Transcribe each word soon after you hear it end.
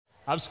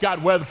I'm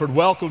Scott Weatherford.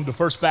 Welcome to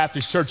First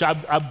Baptist Church.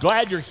 I'm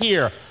glad you're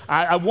here.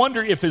 I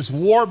wonder if it's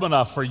warm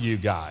enough for you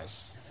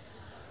guys.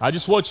 I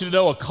just want you to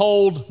know a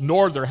cold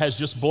norther has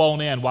just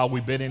blown in while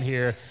we've been in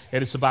here,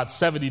 and it's about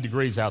 70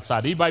 degrees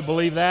outside. Anybody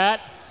believe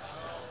that?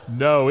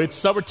 No, it's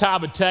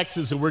summertime in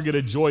Texas, and we're going to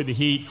enjoy the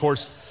heat. Of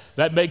course,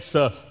 that makes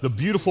the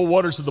beautiful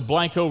waters of the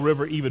Blanco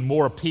River even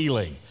more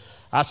appealing.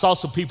 I saw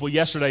some people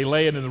yesterday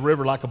laying in the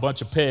river like a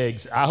bunch of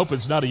pigs. I hope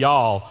it's none of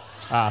y'all.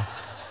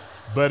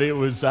 But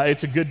it's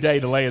a good day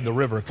to lay in the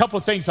river. A couple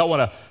of things I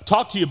want to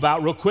talk to you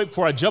about real quick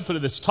before I jump into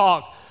this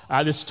talk.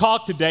 This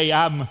talk today,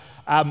 I'm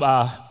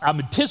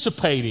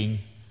anticipating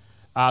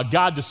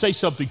God to say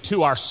something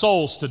to our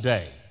souls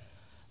today.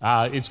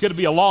 It's going to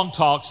be a long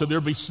talk, so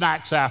there'll be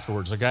snacks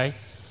afterwards, okay?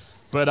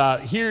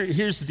 But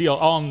here's the deal.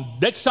 On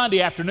next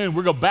Sunday afternoon,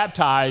 we're going to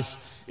baptize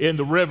in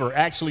the river,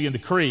 actually in the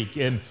creek,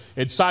 in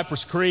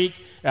Cypress Creek.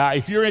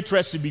 If you're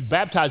interested to be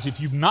baptized, if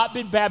you've not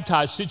been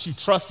baptized since you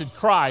trusted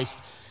Christ,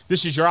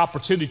 this is your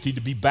opportunity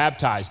to be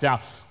baptized. Now,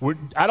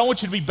 I don't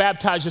want you to be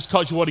baptized just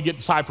because you want to get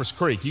in Cypress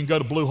Creek. You can go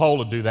to Blue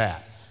Hole and do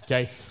that,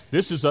 okay?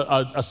 This is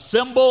a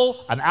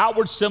symbol, an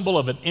outward symbol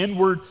of an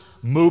inward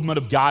movement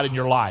of God in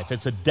your life.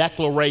 It's a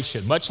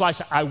declaration. Much like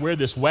I wear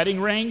this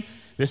wedding ring.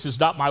 This is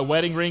not my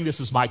wedding ring.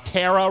 This is my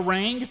Tara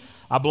ring.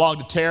 I belong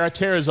to Tara.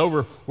 Tara's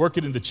over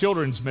working in the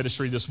children's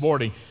ministry this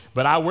morning,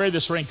 but I wear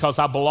this ring because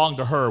I belong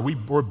to her.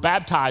 We're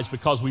baptized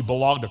because we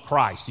belong to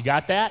Christ. You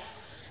got that?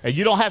 And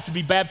you don't have to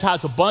be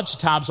baptized a bunch of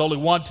times, only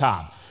one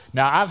time.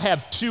 Now, I've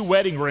had 2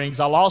 wedding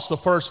rings. I lost the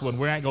first one.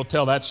 We ain't going to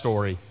tell that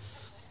story.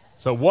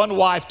 So 1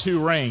 wife,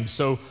 2 rings.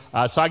 So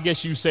I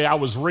guess you say I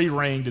was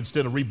re-ringed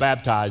instead of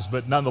rebaptized,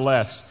 but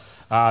nonetheless,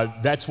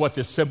 that's what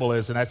this symbol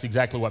is, and that's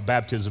exactly what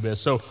baptism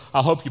is. So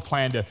I hope you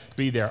plan to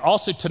be there.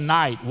 Also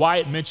tonight,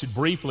 Wyatt mentioned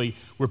briefly,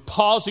 we're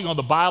pausing on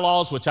the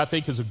bylaws, which I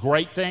think is a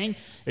great thing.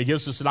 It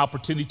gives us an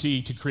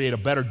opportunity to create a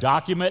better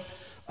document.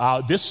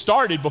 This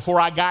started before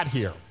I got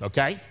here,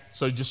 okay?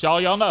 So just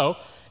y'all know.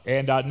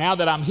 And now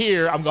that I'm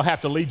here, I'm going to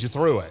have to lead you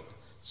through it.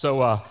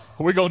 So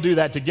we're going to do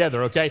that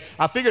together, okay?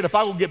 I figured if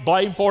I will get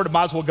blamed for it, I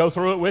might as well go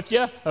through it with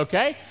you,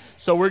 okay?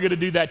 So we're going to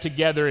do that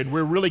together, and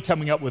we're really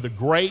coming up with a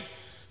great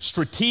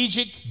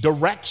strategic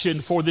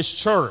direction for this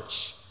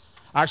church.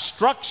 Our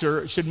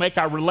structure should make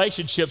our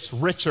relationships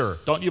richer,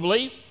 don't you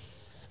believe?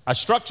 A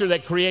structure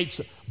that creates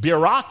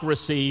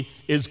bureaucracy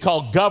is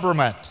called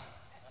government.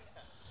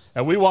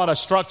 And we want a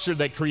structure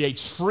that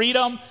creates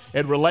freedom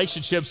and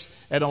relationships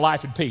and a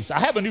life in peace. I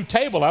have a new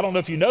table. I don't know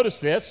if you noticed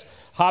this.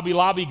 Hobby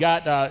Lobby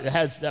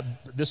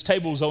this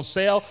table was on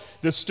sale.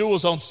 This stool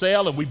was on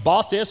sale, and we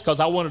bought this because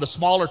I wanted a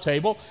smaller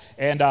table.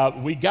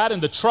 And we got in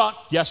the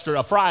truck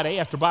Friday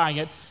after buying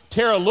it.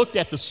 Tara looked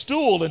at the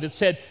stool, and it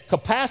said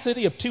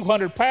capacity of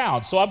 200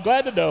 pounds. So I'm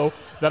glad to know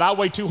that I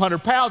weigh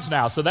 200 pounds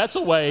now. So that's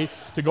a way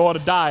to go on a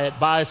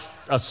diet, buy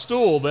a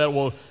stool that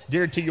will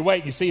guarantee your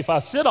weight. You see, if I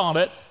sit on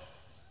it,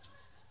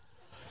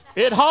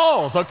 it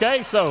hauls,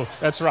 okay? So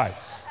that's right.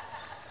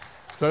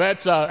 So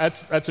that's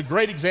a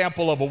great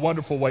example of a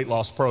wonderful weight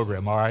loss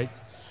program, all right?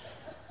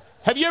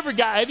 Have you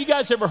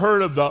guys ever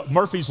heard of the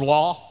Murphy's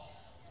Law?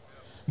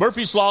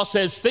 Murphy's Law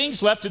says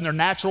things left in their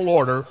natural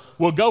order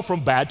will go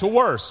from bad to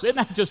worse. Isn't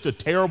that just a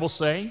terrible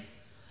saying?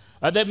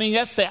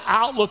 That's the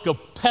outlook of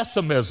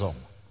pessimism.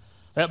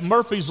 That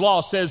Murphy's Law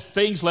says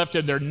things left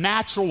in their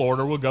natural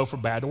order will go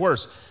from bad to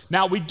worse.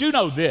 Now, we do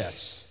know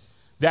this,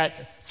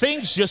 that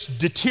things just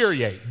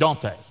deteriorate,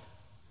 don't they?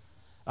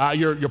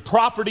 Your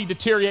property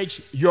deteriorates,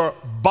 your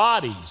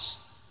bodies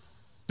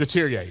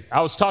deteriorate.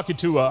 I was talking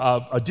to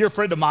a dear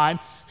friend of mine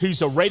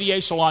who's a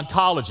radiation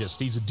oncologist.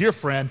 He's a dear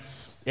friend,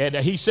 and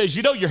he says,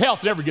 your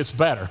health never gets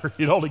better.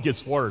 It only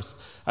gets worse.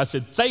 I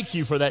said, thank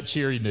you for that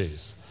cheery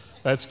news.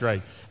 That's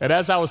great. And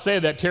as I was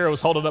saying that, Tara was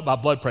holding up my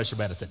blood pressure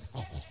medicine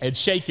and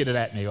shaking it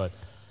at me. Going,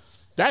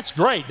 that's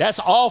great. That's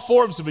all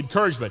forms of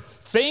encouragement.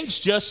 Things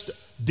just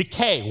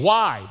decay.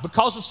 Why?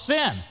 Because of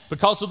sin,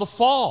 because of the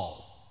fall.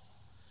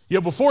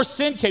 Before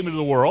sin came into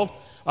the world,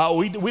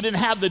 we didn't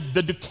have the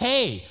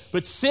decay,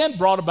 but sin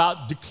brought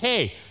about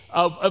decay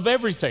of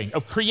everything,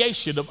 of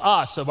creation, of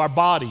us, of our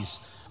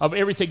bodies, of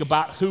everything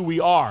about who we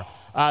are.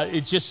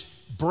 It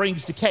just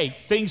brings decay.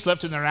 Things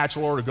left in their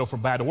natural order go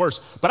from bad to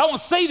worse. But I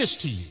want to say this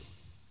to you.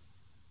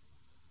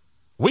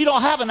 We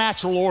don't have a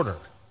natural order.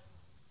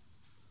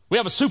 We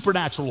have a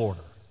supernatural order.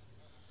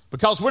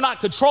 Because we're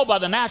not controlled by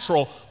the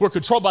natural, we're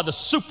controlled by the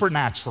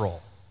supernatural.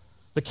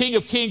 The King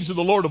of Kings and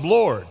the Lord of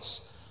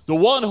Lords. The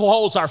one who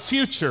holds our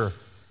future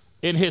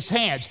in his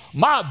hands.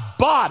 My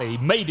body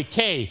may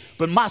decay,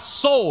 but my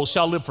soul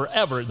shall live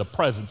forever in the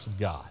presence of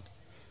God.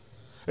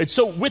 And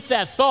so with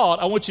that thought,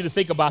 I want you to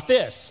think about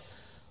this.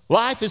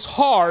 Life is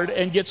hard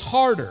and gets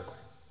harder.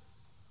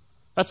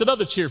 That's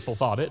another cheerful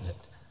thought, isn't it?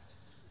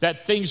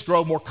 That things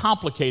grow more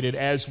complicated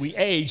as we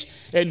age,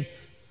 and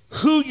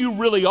who you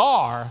really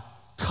are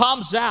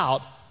comes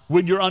out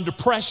when you're under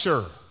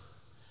pressure.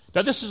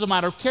 Now, this is a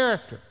matter of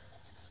character.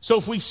 So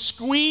if we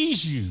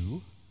squeeze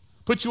you,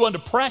 put you under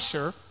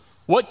pressure,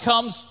 what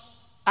comes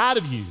out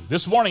of you?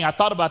 This morning I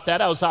thought about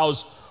that as I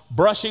was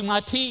brushing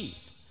my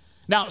teeth.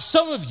 Now,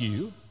 some of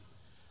you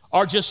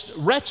are just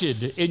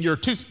wretched in your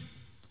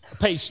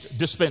toothpaste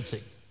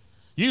dispensing.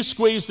 You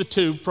squeeze the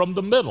tube from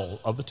the middle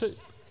of the tube.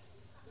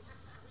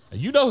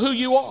 You know who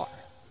you are.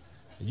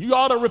 You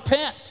ought to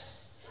repent.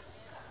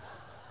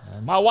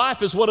 And my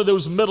wife is one of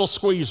those middle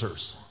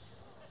squeezers.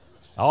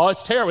 Oh,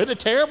 it's terrible. Isn't it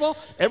terrible?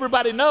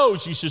 Everybody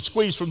knows you should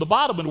squeeze from the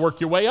bottom and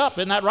work your way up.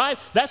 Isn't that right?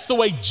 That's the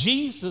way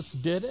Jesus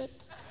did it.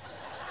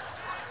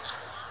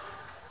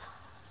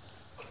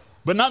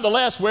 But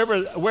nonetheless,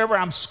 wherever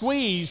I'm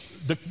squeezed,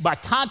 my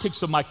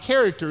context of my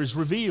character is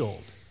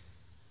revealed.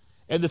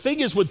 And the thing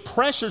is, when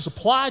pressures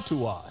apply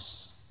to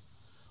us,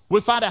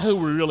 we find out who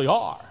we really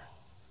are.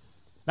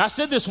 Now, I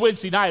said this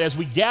Wednesday night as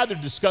we gathered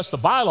to discuss the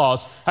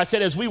bylaws. I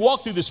said, as we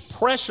walk through this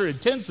pressure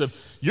intensive,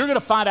 you're going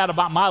to find out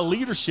about my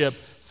leadership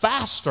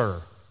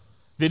faster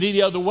than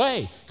any other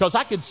way. Because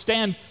I can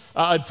stand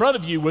in front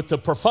of you with the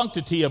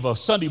profundity of a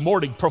Sunday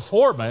morning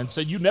performance,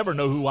 and you never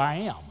know who I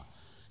am.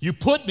 You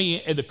put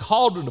me in the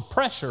cauldron of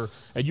pressure,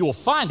 and you will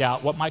find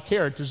out what my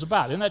character is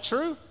about. Isn't that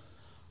true?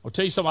 I'll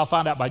tell you something I'll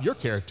find out about your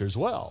character as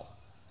well.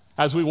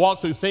 As we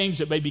walk through things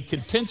that may be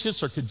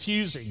contentious or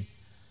confusing,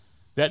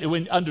 that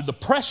when under the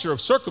pressure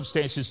of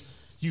circumstances,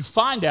 you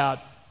find out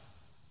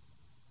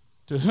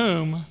to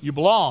whom you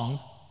belong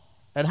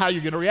and how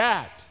you're going to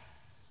react.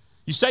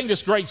 You sang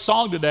this great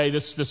song today,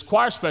 this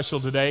choir special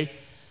today,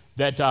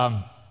 that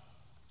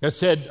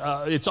said,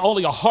 it's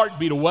only a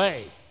heartbeat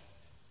away.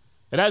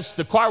 And as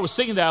the choir was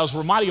singing that, I was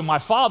reminding of my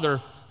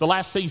father, the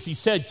last things he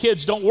said,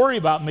 kids, don't worry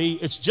about me,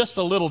 it's just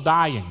a little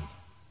dying.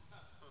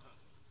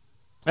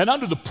 And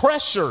under the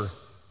pressure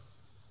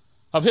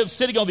of him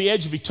sitting on the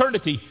edge of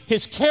eternity,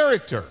 his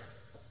character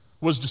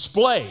was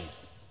displayed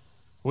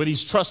when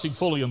he's trusting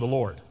fully in the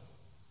Lord.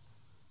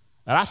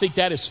 And I think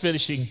that is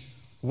finishing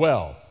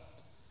well.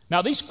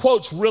 Now, these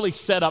quotes really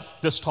set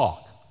up this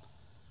talk.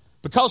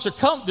 Because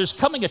there's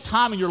coming a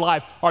time in your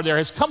life, or there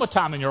has come a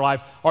time in your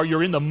life, or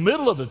you're in the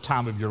middle of the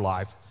time of your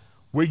life,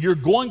 where you're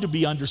going to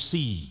be under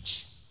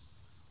siege,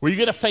 where you're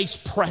going to face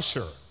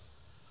pressure,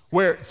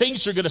 where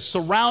things are going to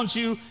surround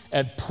you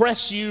and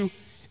press you,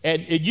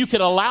 and you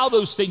can allow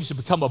those things to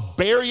become a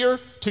barrier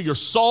to your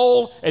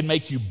soul and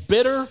make you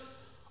bitter,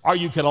 or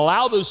you can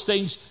allow those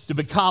things to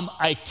become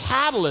a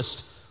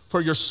catalyst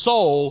for your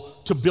soul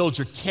to build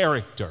your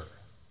character.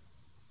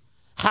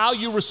 How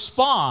you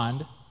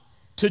respond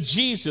to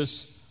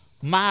Jesus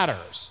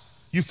matters.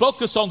 You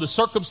focus on the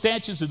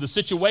circumstances and the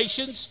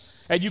situations,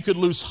 and you can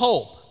lose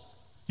hope.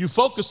 You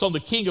focus on the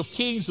King of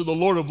Kings and the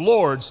Lord of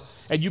Lords,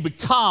 and you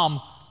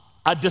become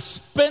a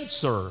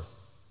dispenser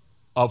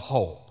of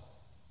hope.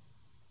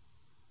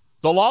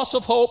 The loss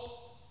of hope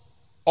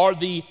or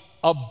the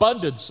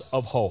abundance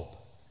of hope.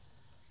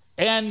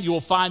 And you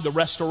will find the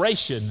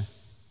restoration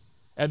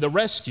and the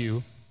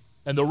rescue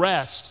and the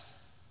rest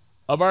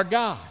of our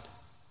God.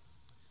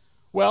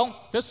 Well,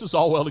 this is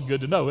all well and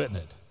good to know, isn't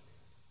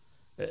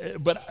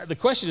it? But the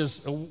question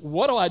is,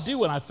 what do I do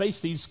when I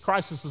face these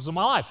crises in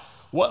my life?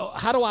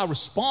 How do I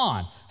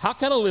respond? How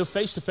can I live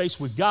face to face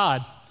with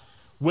God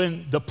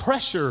when the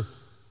pressure,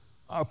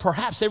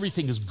 perhaps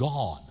everything is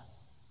gone,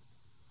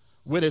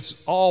 when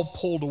it's all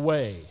pulled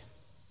away?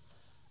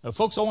 Now,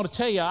 folks, I want to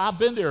tell you, I've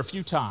been there a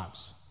few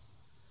times.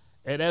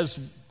 And as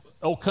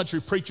old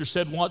country preacher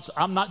said once,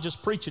 I'm not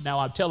just preaching now,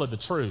 I'm telling the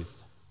truth.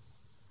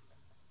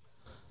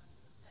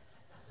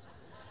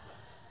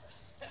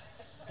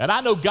 And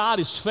I know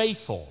God is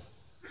faithful.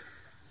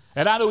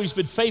 And I know He's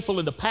been faithful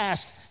in the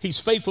past, He's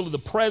faithful in the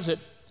present,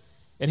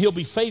 and He'll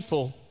be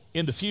faithful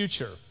in the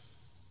future.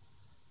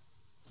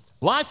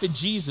 Life in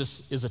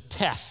Jesus is a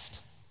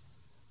test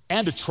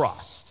and a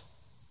trust.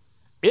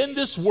 In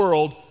this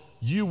world,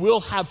 you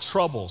will have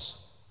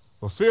troubles.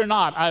 But fear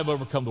not, I have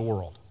overcome the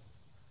world.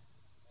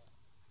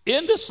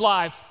 In this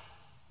life,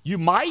 you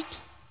might,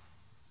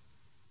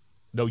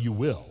 no, you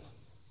will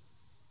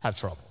have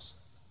troubles.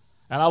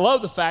 And I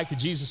love the fact that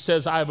Jesus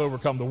says, I have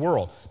overcome the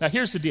world. Now,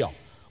 here's the deal.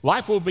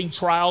 Life will bring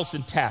trials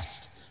and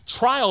tests.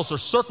 Trials are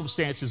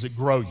circumstances that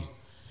grow you.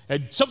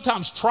 And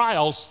sometimes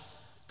trials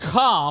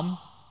come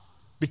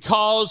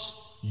because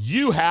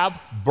you have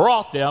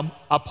brought them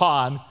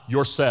upon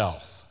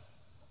yourself.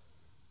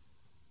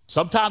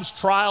 Sometimes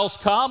trials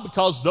come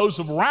because those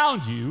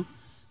around you,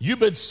 you've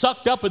been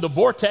sucked up in the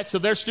vortex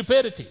of their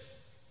stupidity.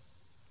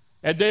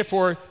 And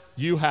therefore,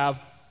 you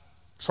have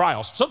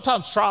trials.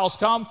 Sometimes trials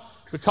come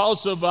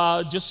because of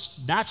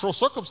just natural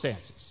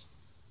circumstances.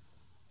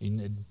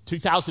 In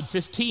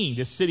 2015,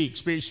 this city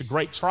experienced a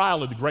great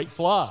trial of the Great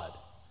Flood.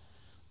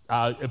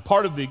 And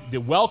part of the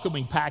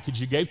welcoming package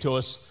you gave to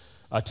us,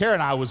 Tara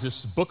and I, was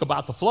this book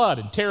about the flood,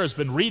 and Tara's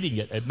been reading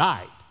it at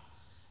night.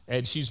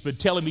 And she's been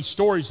telling me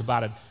stories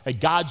about it,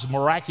 and God's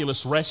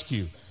miraculous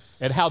rescue,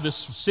 and how this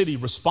city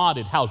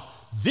responded, how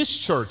this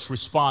church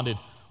responded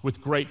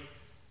with great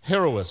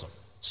heroism,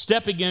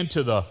 stepping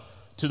into the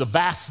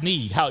vast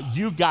need, how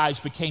you guys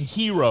became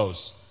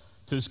heroes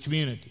to this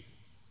community.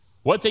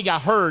 One thing I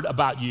heard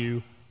about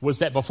you was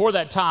that before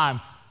that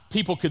time,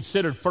 people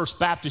considered First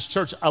Baptist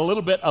Church a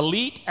little bit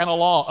elite and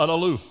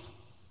aloof,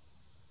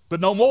 but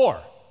no more.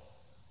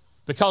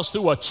 Because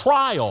through a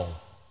trial,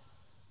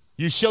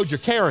 You showed your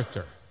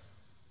character.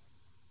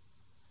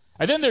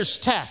 And then there's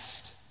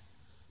tests.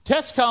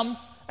 Tests come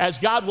as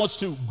God wants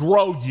to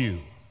grow you.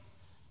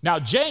 Now,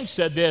 James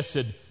said this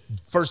in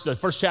the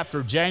first chapter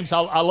of James.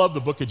 I love the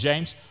book of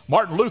James.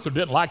 Martin Luther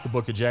didn't like the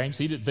book of James.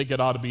 He didn't think it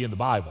ought to be in the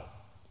Bible.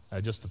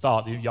 Just a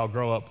thought. Y'all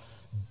grow up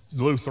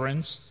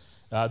Lutherans,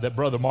 that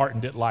Brother Martin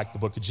didn't like the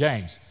book of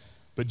James.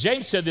 But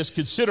James said this: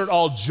 consider it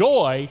all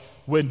joy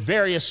when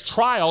various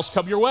trials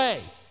come your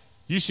way.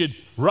 You should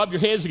rub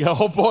your hands and go,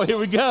 oh boy, here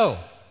we go.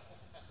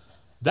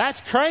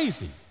 That's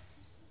crazy.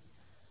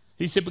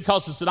 He said,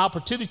 because it's an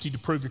opportunity to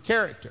prove your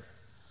character.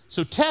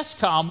 So tests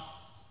come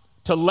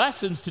to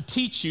lessons to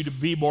teach you to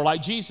be more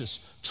like Jesus.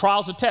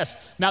 Trials and tests.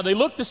 Now, they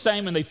look the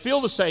same and they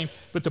feel the same,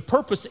 but the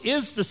purpose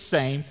is the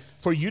same,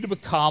 for you to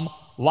become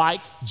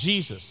like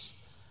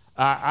Jesus.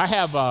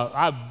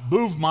 I've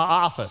moved my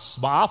office.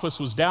 My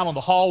office was down on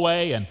the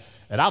hallway, and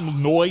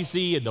I'm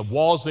noisy, and the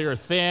walls there are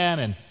thin,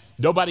 and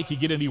nobody could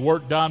get any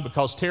work done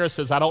because Tara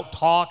says I don't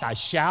talk, I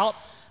shout.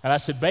 And I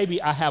said,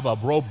 baby, I have a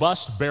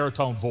robust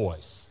baritone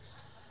voice.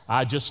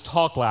 I just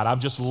talk loud.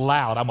 I'm just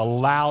loud. I'm a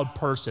loud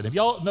person. Have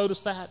y'all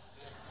noticed that?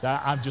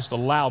 I'm just a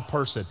loud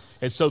person.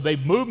 And so they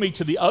moved me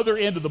to the other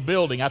end of the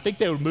building. I think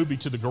they would move me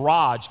to the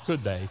garage,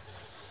 could they?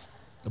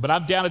 But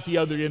I'm down at the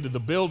other end of the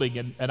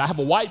building, and I have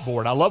a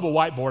whiteboard. I love a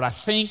whiteboard. I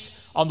think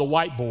on the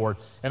whiteboard,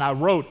 and I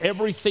wrote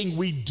everything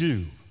we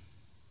do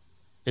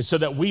is so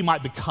that we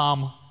might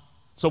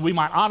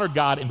honor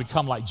God and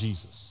become like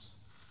Jesus.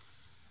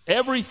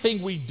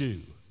 Everything we do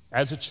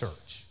as a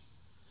church,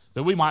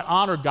 that we might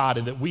honor God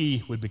and that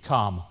we would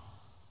become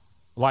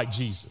like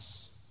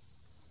Jesus.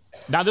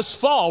 Now, this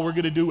fall, we're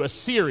going to do a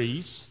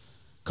series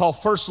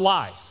called First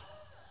Life.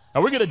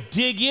 And we're going to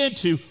dig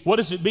into what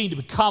does it mean to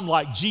become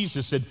like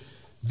Jesus. And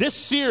this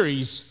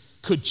series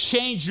could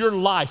change your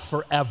life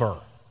forever.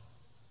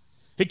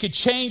 It could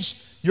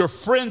change your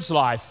friend's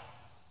life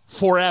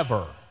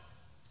forever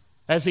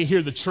as they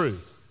hear the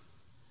truth.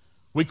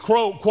 We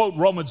quote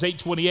Romans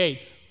 8:28,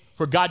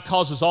 for God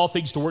causes all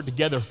things to work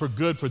together for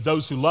good for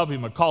those who love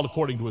him and are called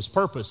according to his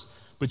purpose.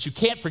 But you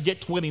can't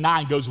forget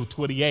 29 goes with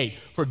 28.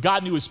 For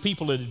God knew his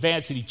people in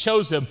advance, and he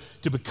chose them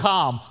to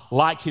become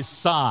like his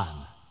son.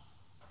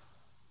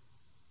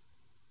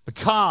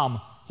 Become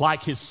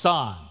like his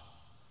son.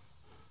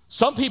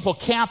 Some people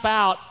camp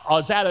out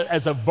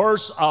as a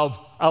verse of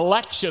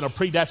election or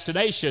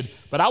predestination,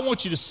 but I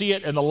want you to see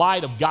it in the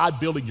light of God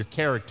building your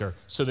character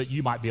so that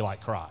you might be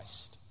like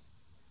Christ.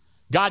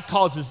 God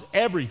causes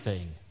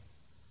everything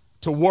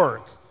to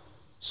work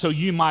so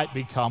you might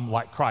become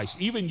like Christ.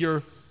 Even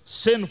your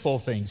sinful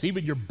things,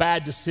 even your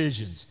bad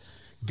decisions.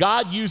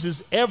 God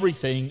uses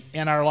everything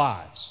in our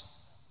lives.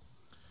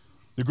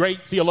 The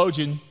great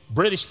theologian,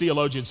 British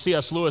theologian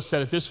C.S. Lewis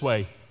said it this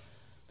way,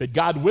 that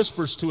God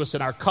whispers to us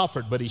in our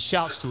comfort, but he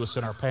shouts to us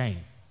in our pain.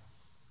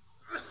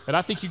 And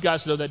I think you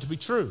guys know that to be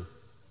true.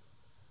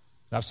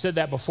 And I've said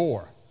that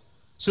before.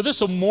 So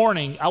this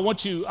morning, I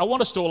want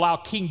us to allow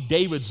King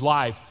David's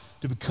life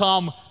to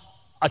become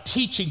a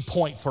teaching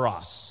point for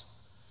us,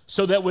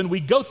 so that when we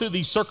go through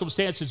these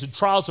circumstances and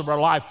trials of our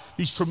life,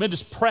 these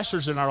tremendous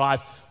pressures in our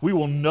life, we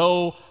will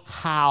know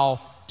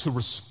how to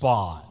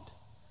respond.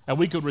 And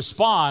we could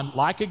respond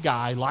like a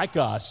guy like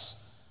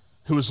us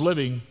who is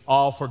living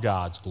all for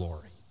God's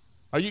glory.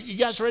 Are you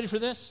guys ready for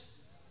this?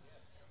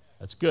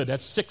 That's good.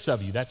 That's 6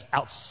 of you. That's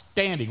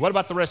outstanding. What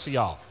about the rest of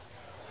y'all?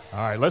 All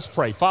right, let's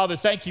pray. Father,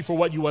 thank you for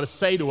what you want to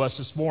say to us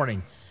this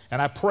morning.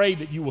 And I pray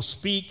that you will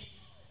speak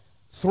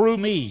through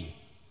me,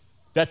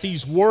 that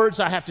these words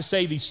I have to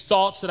say, these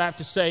thoughts that I have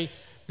to say,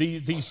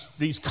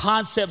 these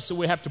concepts that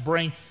we have to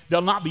bring,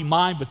 they'll not be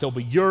mine, but they'll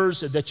be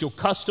yours, and that you'll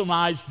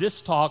customize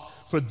this talk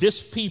for this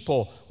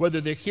people,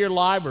 whether they're here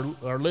live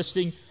or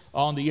listening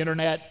on the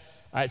internet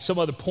at some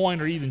other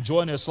point or even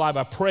joining us live.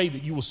 I pray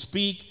that you will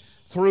speak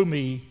through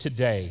me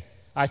today.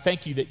 I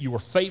thank you that you are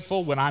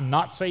faithful when I'm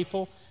not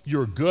faithful.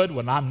 You're good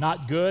when I'm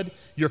not good.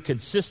 You're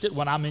consistent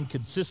when I'm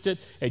inconsistent,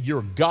 and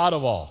you're God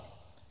of all.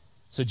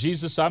 So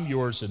Jesus, I'm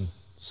yours, and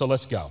so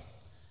let's go.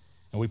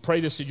 And we pray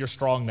this in your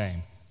strong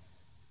name.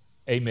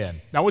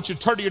 Amen. Now I want you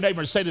to turn to your neighbor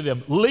and say to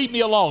them, leave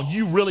me alone.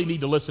 You really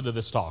need to listen to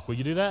this talk. Will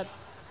you do that?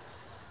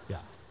 Yeah.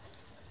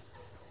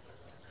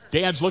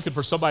 Dan's looking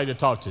for somebody to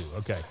talk to.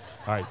 Okay.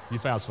 All right. You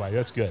found somebody.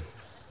 That's good.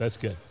 That's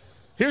good.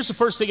 Here's the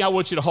first thing I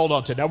want you to hold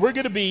on to. Now, we're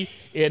going to be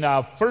in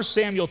 1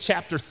 Samuel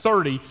chapter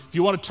 30. If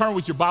you want to turn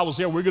with your Bibles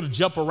there, we're going to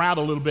jump around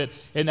a little bit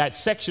in that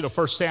section of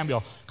 1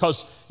 Samuel,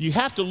 because you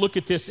have to look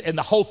at this in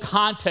the whole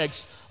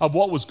context of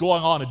what was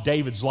going on in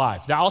David's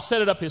life. Now, I'll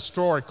set it up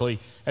historically,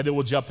 and then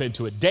we'll jump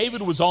into it.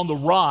 David was on the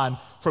run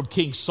from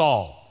King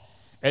Saul,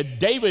 and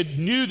David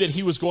knew that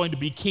he was going to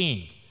be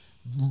king.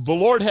 The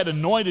Lord had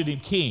anointed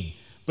him king,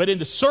 but in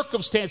the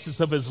circumstances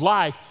of his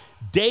life,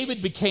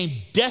 David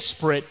became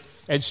desperate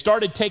and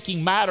started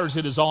taking matters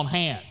in his own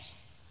hands.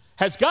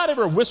 Has God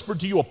ever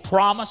whispered to you a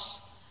promise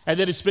and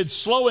that it's been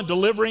slow in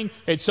delivering,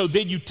 and so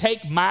then you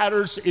take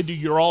matters into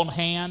your own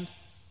hand?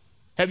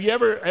 Have you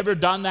ever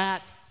done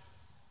that?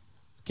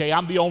 Okay,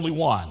 I'm the only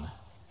one.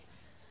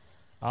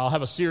 I'll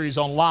have a series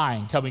on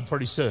lying coming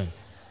pretty soon.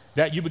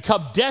 that you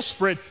become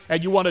desperate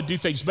and you want to do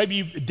things. Maybe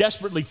you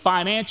desperately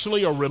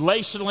financially or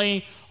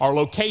relationally or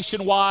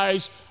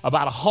location-wise,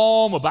 about a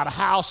home, about a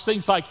house,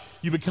 things like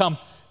you become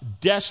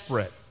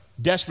desperate.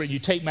 You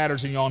take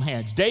matters in your own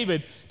hands.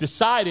 David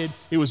decided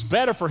it was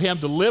better for him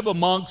to live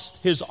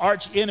amongst his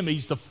arch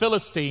enemies, the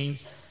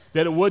Philistines,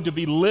 than it would to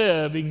be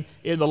living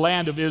in the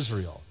land of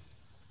Israel.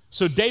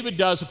 So David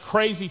does a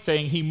crazy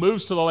thing. He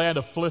moves to the land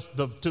of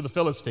to the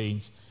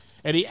Philistines,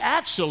 and he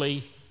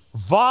actually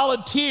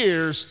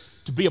volunteers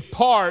to be a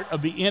part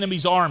of the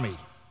enemy's army.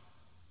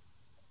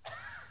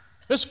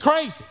 This is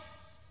crazy.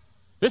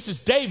 This is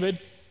David.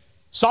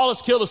 Saul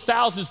has killed his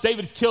thousands.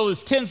 David has killed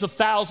his tens of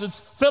thousands.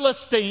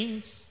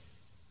 Philistines.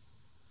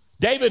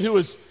 David, who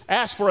was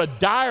asked for a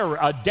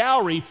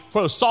dowry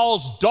for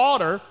Saul's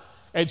daughter,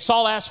 and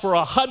Saul asked for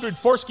 100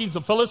 foreskins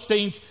of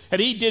Philistines,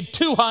 and he did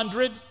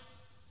 200.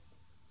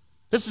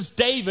 This is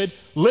David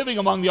living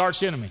among the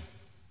arch enemy.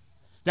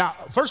 Now,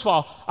 first of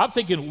all, I'm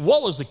thinking,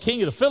 what was the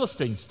king of the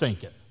Philistines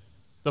thinking?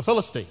 The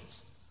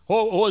Philistines.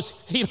 What was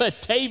he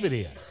let David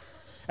in?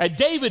 And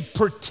David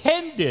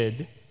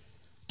pretended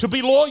to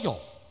be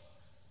loyal.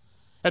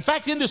 In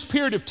fact, in this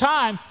period of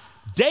time,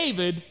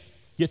 David,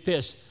 get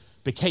this,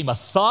 became a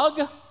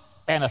thug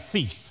and a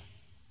thief.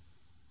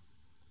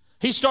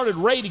 He started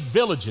raiding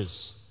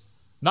villages,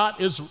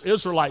 not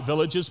Israelite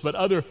villages, but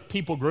other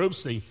people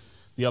groups, the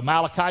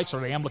Amalekites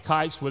or the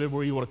Amalekites,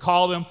 whatever you want to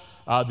call them,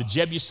 the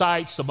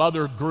Jebusites, some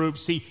other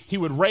groups. He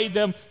would raid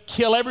them,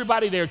 kill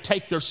everybody there,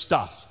 take their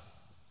stuff.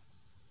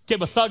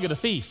 Became a thug and a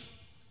thief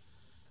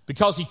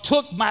because he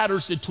took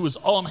matters into his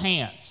own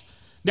hands.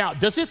 Now,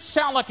 does it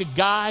sound like a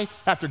guy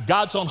after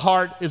God's own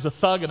heart is a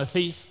thug and a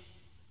thief?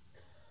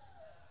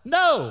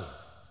 No.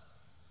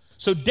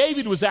 So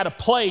David was at a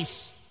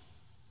place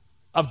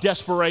of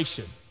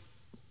desperation.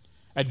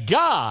 And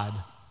God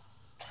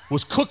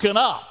was cooking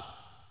up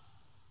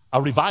a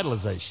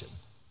revitalization.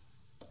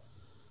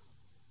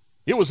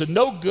 It was a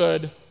no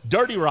good,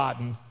 dirty,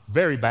 rotten,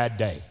 very bad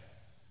day.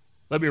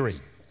 Let me read.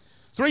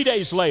 3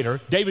 days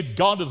later, David had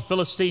gone to the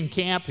Philistine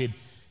camp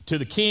to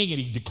the king, and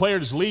he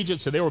declared his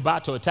allegiance, and they were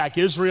about to attack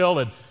Israel.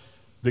 And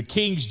the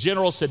king's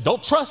general said,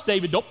 don't trust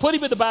David. Don't put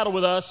him in the battle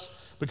with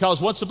us,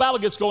 because once the battle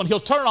gets going,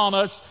 he'll turn on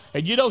us.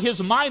 And you know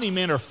his mighty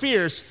men are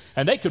fierce,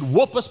 and they could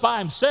whoop us by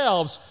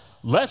themselves.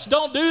 Let's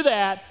don't do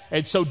that.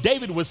 And so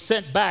David was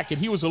sent back, and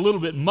he was a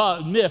little bit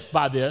miffed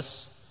by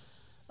this.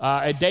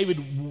 And David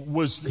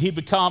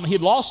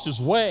he'd lost his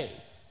way.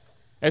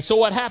 And so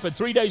what happened?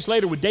 3 days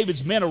later, when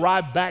David's men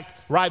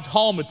arrived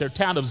home at their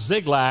town of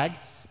Ziklag.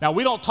 Now,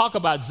 we don't talk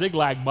about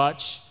Ziklag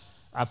much.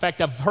 In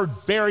fact, I've heard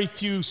very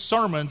few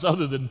sermons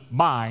other than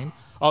mine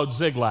on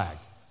Ziklag.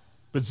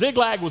 But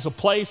Ziklag was a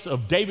place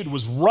of David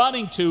was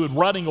running to and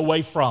running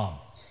away from.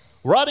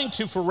 Running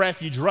to for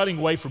refuge, running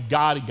away from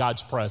God and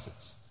God's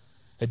presence.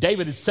 And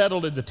David had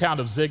settled in the town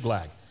of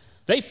Ziklag.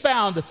 They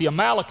found that the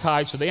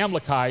Amalekites, or the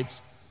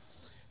Amalekites,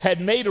 had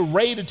made a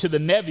raid into the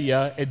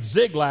Neviah at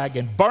Ziklag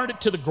and burned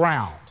it to the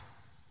ground.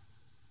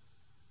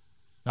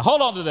 Now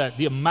hold on to that,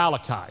 the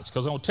Amalekites,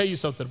 because I'm going to tell you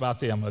something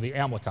about them, or the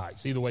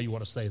Amalekites, either way you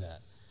want to say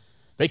that.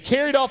 They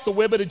carried off the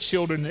women and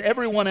children and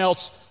everyone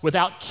else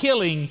without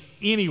killing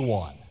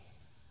anyone,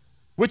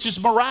 which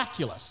is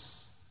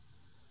miraculous,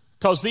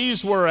 because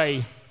these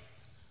were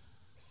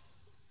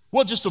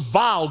just a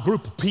vile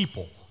group of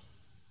people.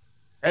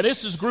 And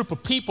this is a group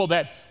of people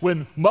that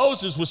when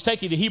Moses was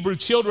taking the Hebrew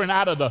children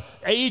out of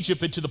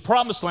Egypt into the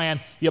promised land,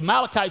 the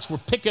Amalekites were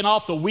picking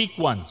off the weak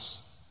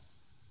ones,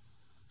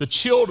 the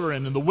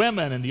children and the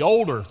women and the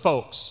older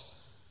folks.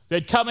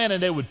 They'd come in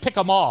and they would pick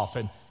them off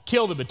and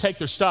kill them and take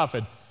their stuff.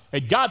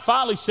 And God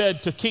finally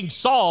said to King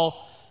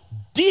Saul,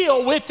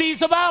 deal with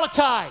these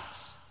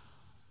Amalekites.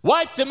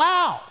 Wipe them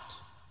out.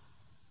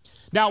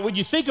 Now, when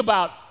you think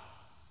about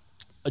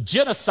a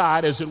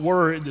genocide, as it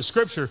were, in the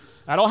scripture,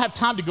 I don't have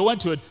time to go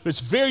into it, but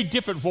it's very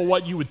different from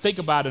what you would think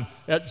about. And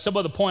at some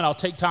other point, I'll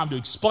take time to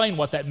explain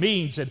what that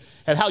means and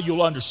how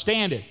you'll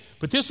understand it.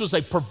 But this was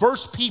a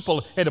perverse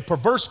people and a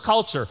perverse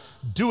culture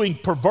doing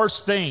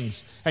perverse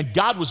things. And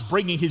God was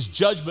bringing his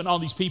judgment on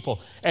these people.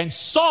 And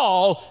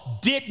Saul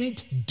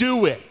didn't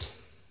do it.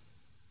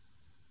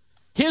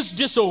 His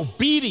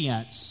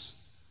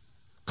disobedience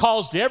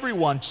caused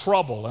everyone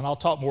trouble. And I'll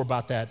talk more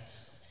about that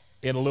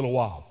in a little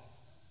while.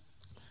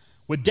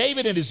 When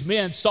David and his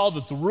men saw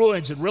that the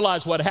ruins and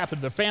realized what happened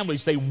to their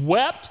families, they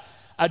wept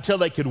until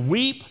they could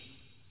weep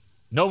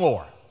no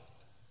more.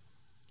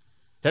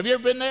 Have you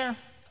ever been there?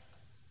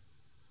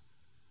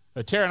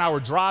 Tara and I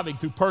were driving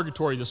through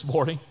Purgatory this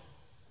morning,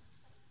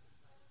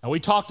 and we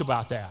talked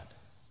about that.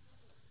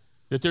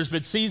 That there's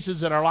been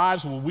seasons in our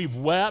lives where we've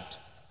wept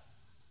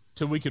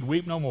till we could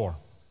weep no more.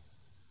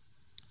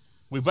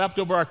 We've wept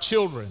over our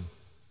children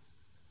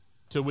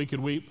till we could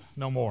weep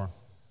no more.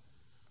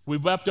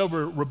 We've wept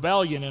over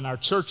rebellion in our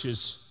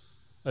churches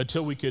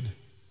until we could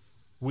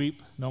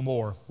weep no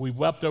more. We've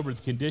wept over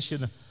the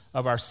condition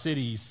of our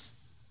cities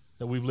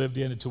that we've lived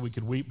in until we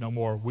could weep no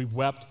more. We've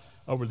wept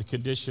over the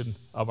condition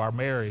of our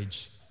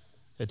marriage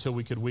until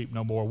we could weep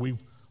no more. We've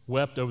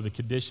wept over the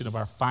condition of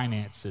our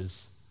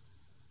finances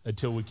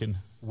until we can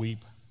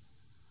weep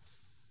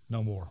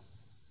no more.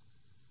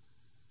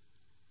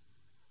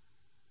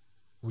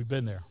 We've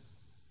been there.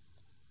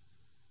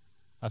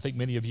 I think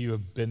many of you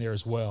have been there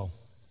as well.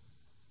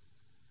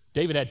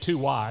 David had 2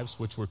 wives,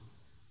 which were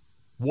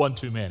one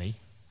too many.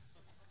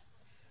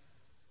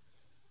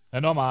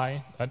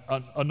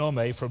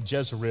 Anome from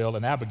Jezreel,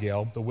 and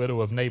Abigail, the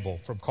widow of Nabal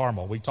from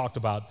Carmel. We talked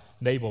about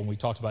Nabal and we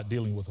talked about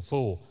dealing with a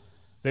fool.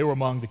 They were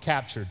among the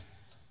captured.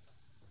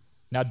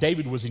 Now,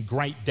 David was in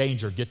great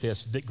danger. Get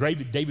this.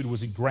 David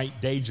was in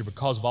great danger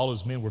because of all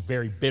his men were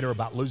very bitter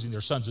about losing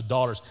their sons and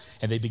daughters,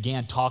 and they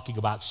began talking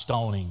about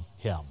stoning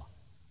him.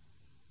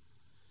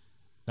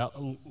 Now, I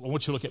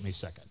want you to look at me a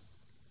second.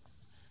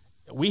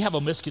 We have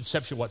a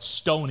misconception of what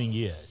stoning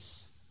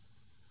is.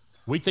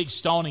 We think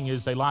stoning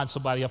is they line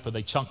somebody up and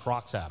they chunk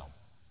rocks at them.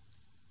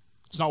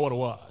 It's not what it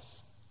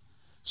was.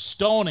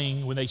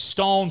 Stoning, when they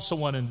stoned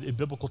someone in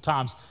biblical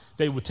times,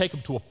 they would take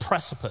them to a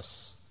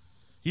precipice,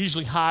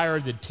 usually higher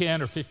than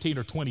 10 or 15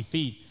 or 20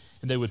 feet,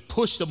 and they would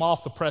push them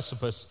off the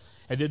precipice,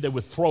 and then they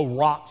would throw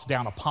rocks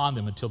down upon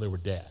them until they were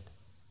dead.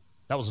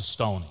 That was a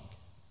stoning.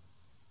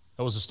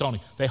 That was a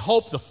stoning. They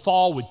hoped the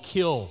fall would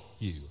kill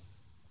you.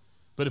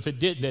 But if it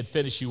didn't, they'd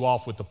finish you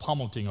off with the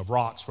pummeling of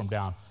rocks from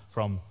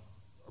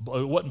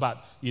it wasn't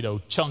about,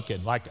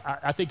 chunking. Like,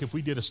 I think if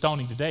we did a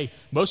stoning today,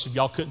 most of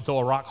y'all couldn't throw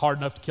a rock hard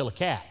enough to kill a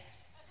cat.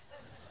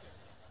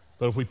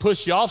 But if we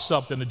push you off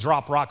something and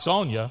drop rocks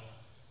on you,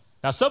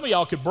 now some of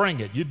y'all could bring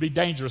it. You'd be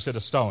dangerous at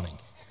a stoning.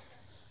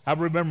 I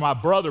remember my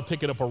brother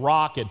picking up a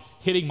rock and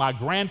hitting my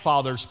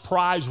grandfather's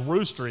prize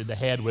rooster in the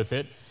head with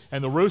it,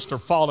 and the rooster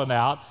falling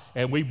out,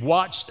 and we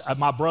watched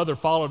my brother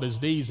fall on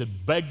his knees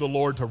and beg the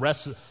Lord to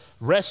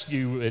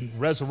rescue and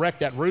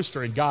resurrect that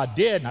rooster, and God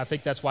did, and I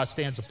think that's why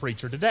Stan's a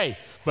preacher today.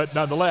 But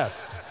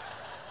nonetheless,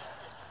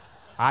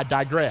 I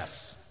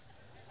digress.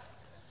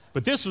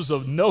 But this was a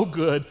no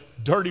good,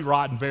 dirty,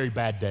 rotten, very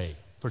bad day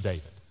for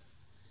David.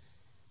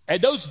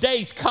 And those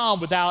days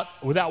come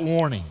without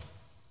warning.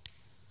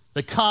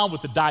 They come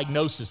with a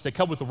diagnosis. They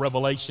come with a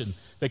revelation.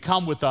 They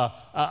come with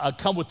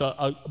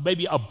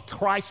maybe a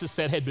crisis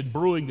that had been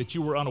brewing that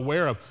you were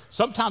unaware of.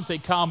 Sometimes they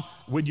come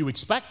when you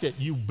expect it.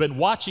 You've been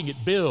watching it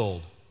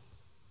build.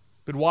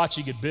 And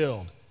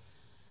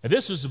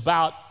this was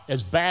about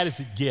as bad as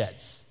it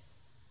gets.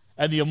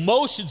 And the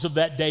emotions of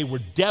that day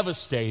were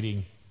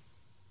devastating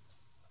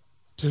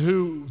to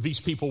who these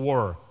people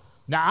were.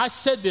 Now, I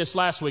said this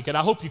last week, and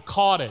I hope you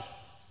caught it,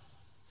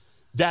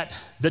 that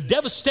the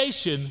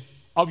devastation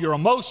of your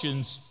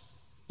emotions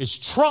is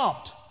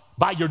trumped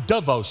by your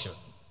devotion.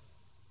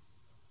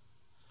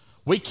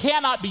 We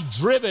cannot be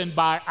driven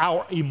by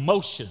our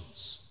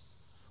emotions.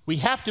 We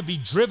have to be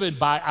driven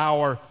by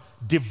our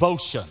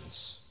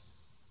devotions.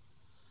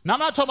 Now, I'm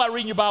not talking about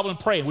reading your Bible and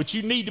praying, which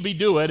you need to be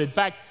doing. In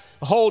fact,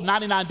 the whole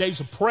 99 days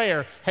of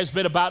prayer has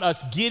been about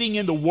us getting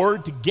in the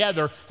Word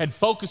together and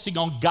focusing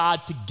on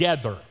God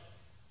together.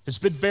 It's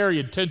been very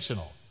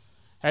intentional.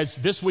 As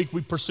this week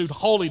we pursued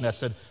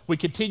holiness, and we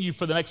continue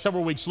for the next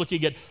several weeks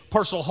looking at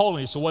personal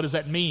holiness. So what does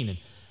that mean?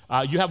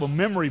 And you have a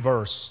memory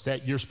verse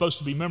that you're supposed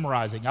to be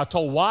memorizing. I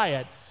told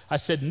Wyatt, I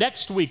said,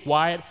 next week,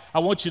 Wyatt, I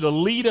want you to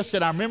lead us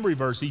in our memory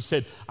verse. He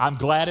said, I'm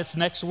glad it's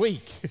next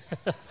week.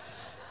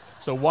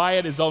 So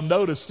Wyatt is on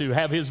notice to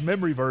have his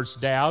memory verse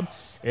down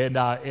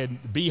and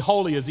be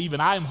holy as even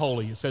I am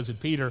holy, it says in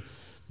Peter,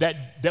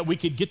 that we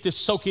could get this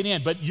soaking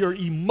in. But your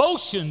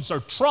emotions are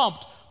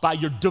trumped by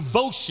your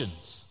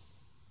devotions.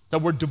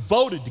 That we're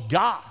devoted to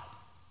God,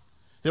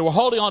 that we're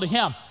holding on to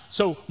Him.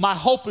 So my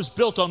hope is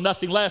built on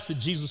nothing less than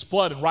Jesus'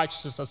 blood and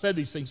righteousness. I said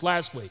these things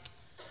last week.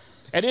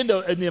 And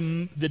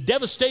in the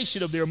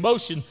devastation of their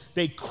emotion,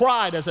 they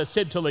cried, as I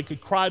said, till they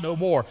could cry no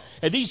more.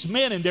 And these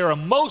men in their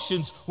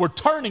emotions were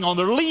turning on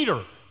their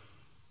leader.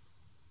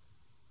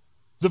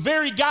 The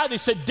very guy they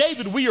said,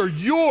 David, we are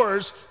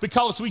yours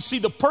because we see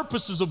the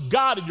purposes of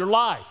God in your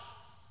life.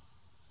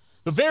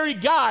 The very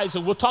guys,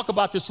 and we'll talk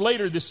about this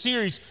later in this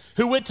series,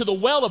 who went to the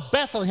well of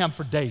Bethlehem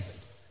for David.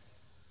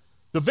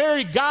 The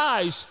very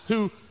guys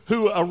who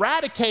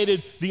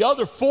eradicated the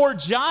other 4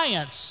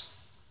 giants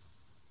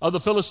of the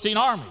Philistine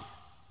army.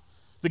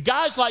 The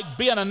guys like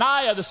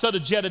Benaniah, the son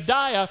of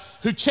Jedediah,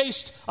 who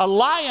chased a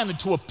lion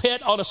into a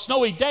pit on a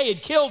snowy day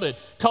and killed it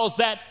because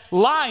that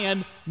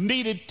lion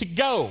needed to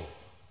go.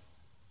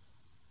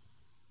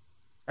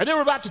 And they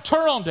were about to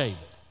turn on David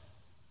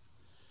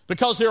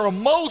because their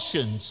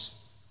emotions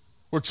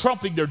were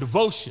trumping their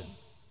devotion,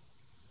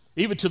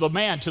 even to the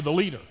man, to the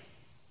leader.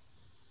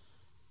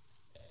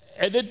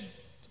 And then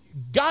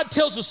God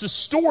tells us this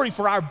story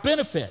for our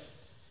benefit.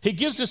 He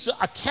gives us an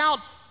account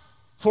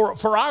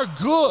for our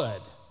good,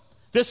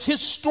 this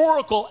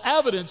historical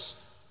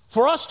evidence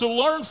for us to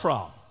learn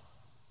from.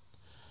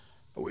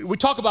 We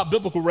talk about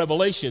biblical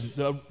revelation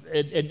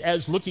and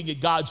as looking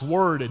at God's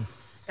word.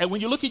 And when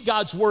you look at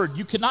God's word,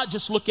 you cannot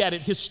just look at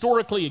it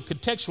historically and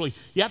contextually.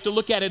 You have to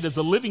look at it as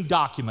a living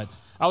document.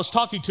 I was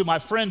talking to my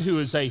friend who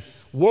is a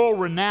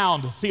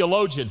world-renowned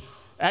theologian.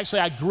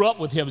 Actually, I grew up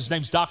with him. His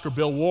name's Dr.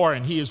 Bill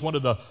Warren. He is one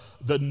of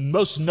the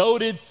most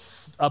noted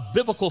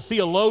biblical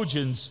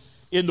theologians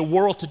in the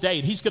world today.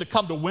 And he's going to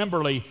come to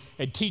Wimberley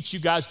and teach you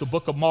guys the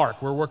book of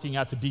Mark. We're working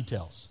out the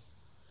details.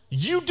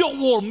 You don't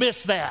want to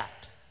miss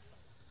that.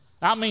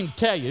 I mean to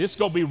tell you, it's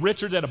going to be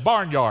richer than a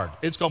barnyard.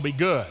 It's going to be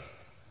good.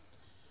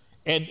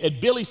 And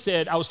Billy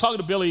said, I was talking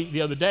to Billy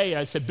the other day, and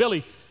I said,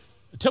 Billy,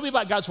 tell me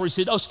about God's word. He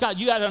said, oh, Scott,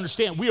 you got to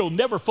understand, we'll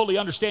never fully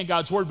understand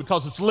God's word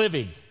because it's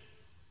living.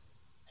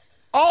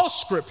 All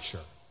scripture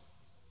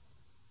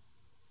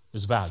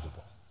is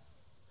valuable.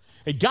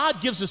 And God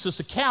gives us this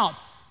account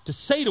to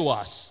say to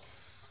us,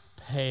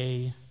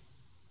 pay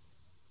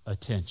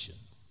attention.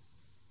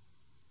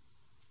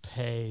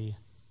 Pay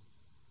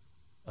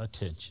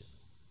attention.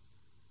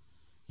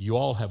 You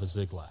all have a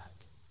Ziklag.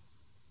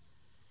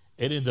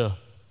 And in the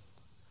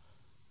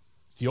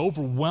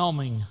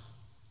overwhelming,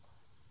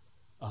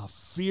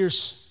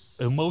 fierce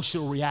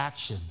emotional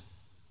reaction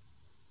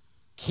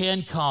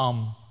can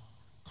come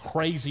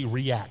crazy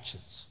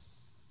reactions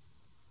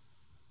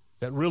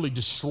that really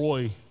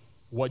destroy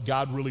what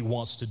God really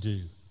wants to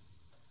do.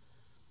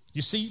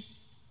 You see,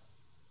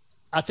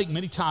 I think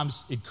many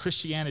times in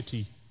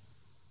Christianity,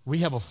 we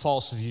have a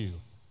false view.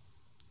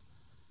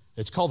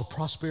 It's called the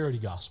prosperity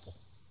gospel,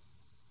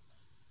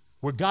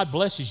 where God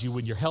blesses you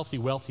when you're healthy,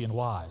 wealthy, and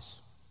wise.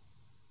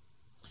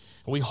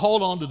 And we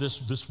hold on to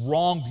this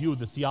wrong view of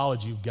the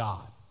theology of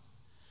God.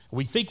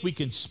 We think we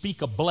can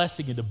speak a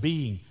blessing into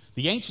being.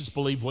 The ancients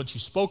believed once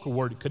you spoke a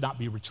word, it could not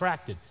be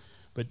retracted.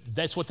 But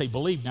that's what they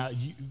believed. Now,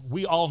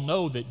 we all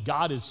know that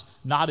God is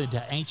not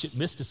into ancient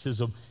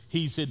mysticism.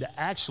 He's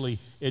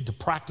into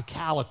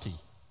practicality.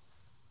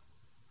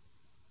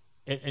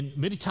 And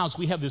many times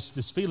we have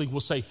this feeling,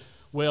 we'll say,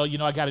 well,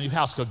 I got a new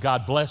house because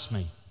God blessed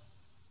me.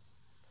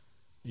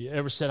 You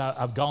ever said,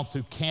 I've gone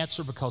through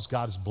cancer because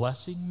God is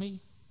blessing me?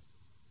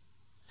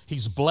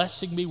 He's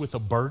blessing me with a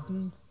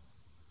burden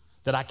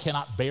that I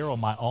cannot bear on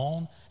my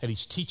own, and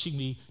he's teaching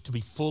me to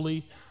be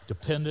fully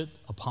dependent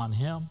upon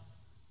him.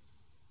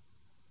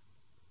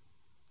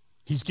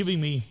 He's giving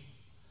me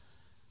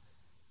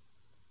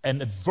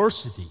an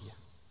adversity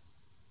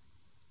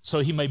so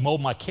he may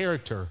mold my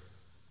character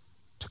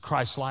to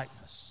Christ's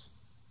likeness.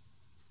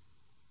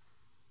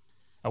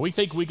 Now, we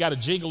think we got a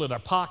jingle in our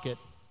pocket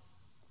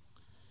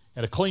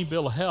and a clean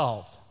bill of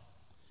health,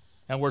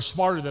 and we're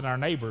smarter than our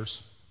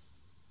neighbors,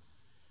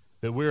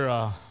 that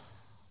we're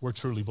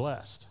truly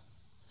blessed.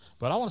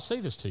 But I want to say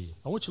this to you.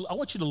 I want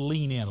you to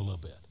lean in a little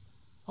bit.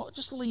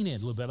 Just lean in a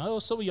little bit. I know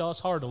some of y'all, it's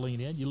hard to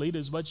lean in. You lean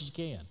as much as you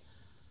can.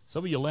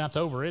 Some of you leant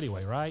over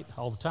anyway, right?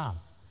 All the time.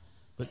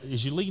 But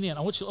as you lean in,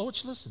 I want you to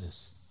listen to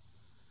this.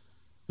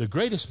 The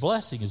greatest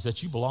blessing is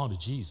that you belong to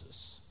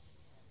Jesus.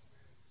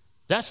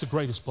 That's the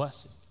greatest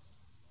blessing.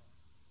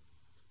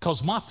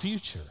 Because my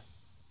future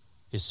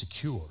is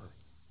secure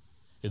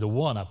in the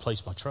one I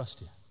place my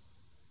trust in.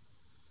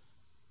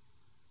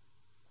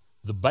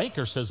 The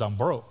banker says I'm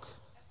broke.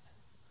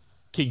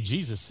 King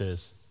Jesus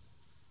says,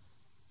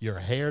 you're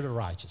a heir to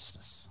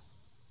righteousness.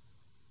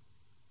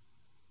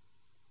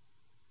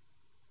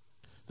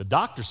 The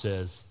doctor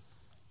says,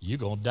 you're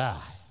going to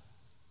die.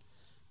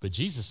 But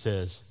Jesus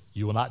says,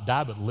 you will not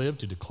die but live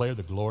to declare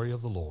the glory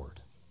of the Lord.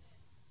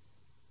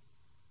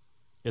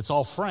 It's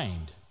all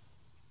framed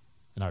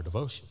in our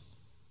devotion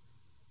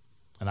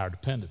and our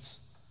dependence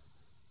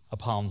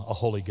upon a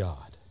holy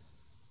God.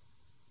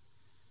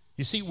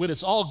 You see, when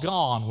it's all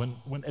gone,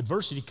 when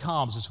adversity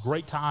comes, it's a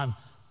great time,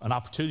 an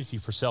opportunity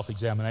for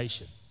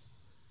self-examination.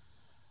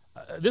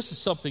 This is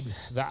something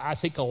that I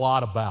think a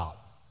lot about.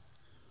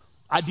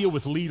 I deal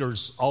with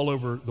leaders all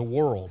over the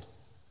world.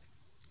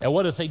 And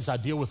one of the things I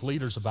deal with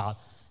leaders about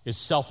is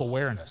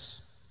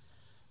self-awareness.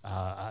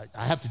 I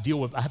have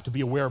to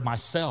be aware of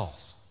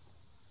myself,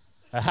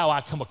 how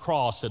I come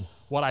across and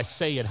what I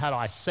say and how do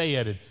I say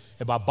it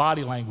and my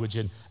body language.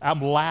 And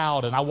I'm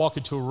loud and I walk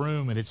into a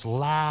room and it's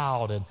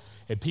loud and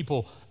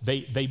people,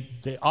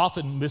 they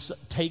often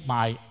mistake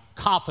my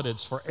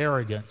confidence for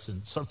arrogance,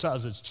 and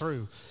sometimes it's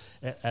true.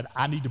 And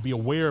I need to be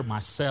aware of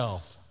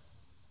myself.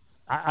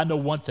 I know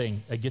one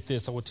thing, get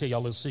this, I will tell you a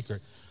little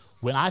secret.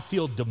 When I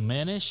feel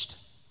diminished,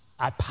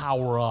 I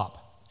power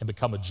up and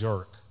become a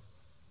jerk.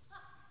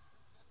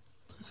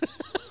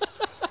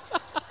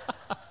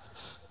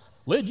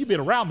 Lynn, you've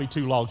been around me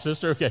too long,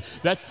 sister. Okay,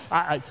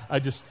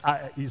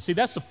 you see,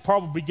 that's the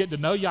problem. We get to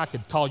know you. I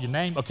could call your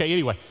name. Okay,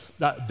 anyway,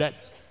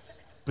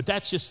 but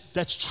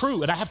that's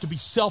true, and I have to be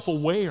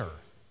self-aware.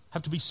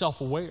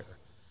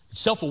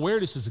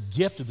 Self-awareness is a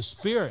gift of the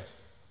Spirit.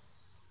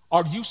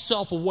 Are you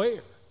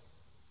self-aware?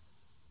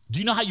 Do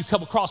you know how you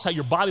come across, how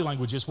your body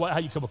language is, how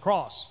you come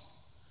across?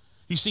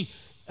 You see,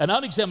 an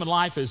unexamined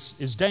life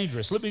is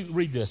dangerous. Let me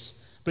read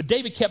this. But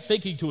David kept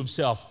thinking to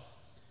himself,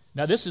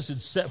 now this is in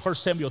 1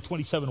 Samuel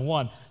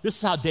 27:1. This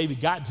is how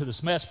David got into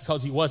this mess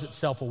because he wasn't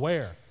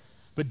self-aware.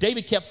 But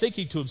David kept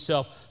thinking to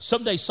himself,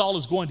 someday Saul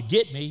is going to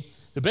get me.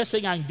 The best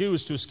thing I can do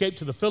is to escape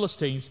to the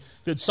Philistines.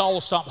 Then Saul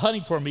will stop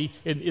hunting for me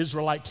in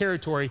Israelite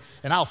territory,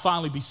 and I'll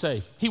finally be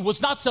safe. He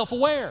was not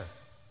self-aware.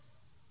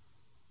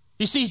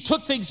 You see, he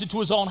took things into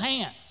his own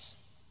hands.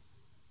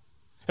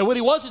 And when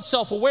he wasn't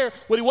self-aware,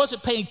 when he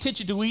wasn't paying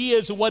attention to who he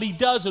is and what he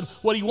does and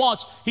what he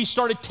wants, he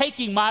started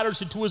taking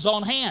matters into his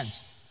own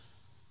hands.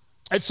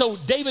 And so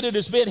David and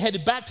his men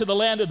headed back to the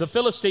land of the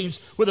Philistines,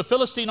 where the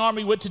Philistine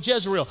army went to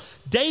Jezreel.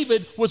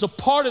 David was a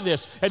part of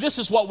this, and this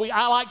is what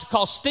I like to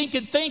call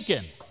stinking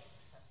thinking.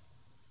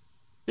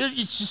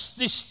 It's just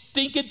this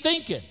stinking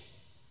thinking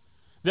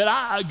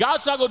that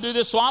God's not going to do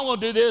this, so I'm going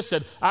to do this,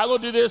 and I'm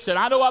going to do this, and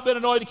I know I've been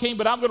anointed king,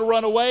 but I'm going to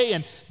run away.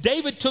 And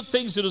David took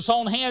things in his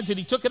own hands, and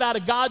he took it out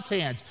of God's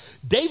hands.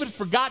 David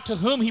forgot to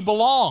whom he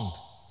belonged,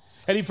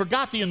 and he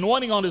forgot the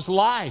anointing on his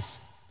life.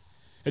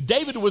 And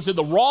David was in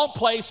the wrong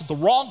place at the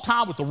wrong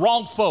time with the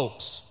wrong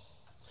folks.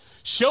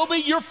 Show me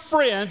your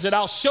friends, and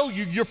I'll show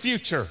you your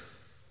future.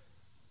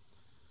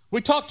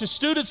 We talk to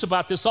students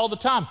about this all the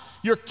time.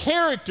 Your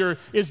character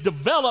is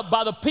developed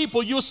by the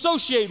people you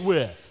associate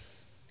with,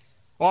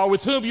 or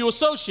with whom you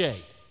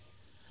associate,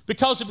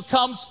 because it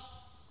becomes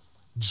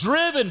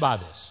driven by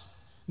this.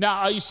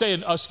 Now, are you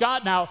saying,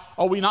 Scott, now,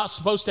 are we not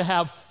supposed to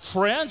have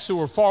friends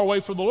who are far away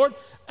from the Lord?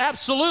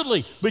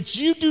 Absolutely, but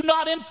you do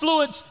not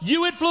influence,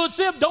 you influence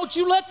them. Don't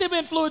you let them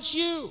influence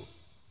you.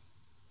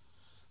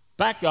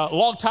 Back a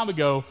long time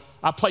ago,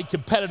 I played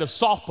competitive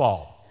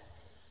softball,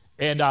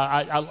 and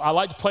I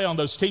like to play on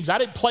those teams. I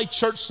didn't play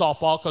church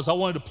softball because I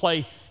wanted to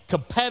play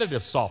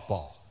competitive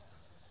softball.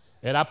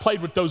 And I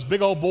played with those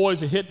big old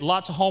boys that hit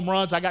lots of home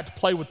runs. I got to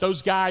play with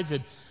those guys,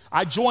 and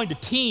I joined a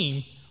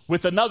team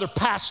with another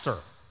pastor.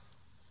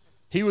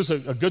 He was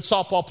a good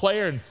softball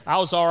player, and I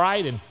was all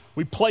right, and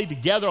we played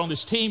together on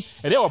this team,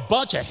 and there were a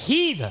bunch of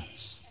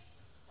heathens.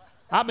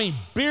 I mean,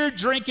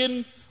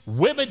 beer-drinking,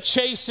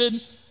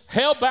 women-chasing,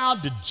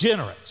 hell-bound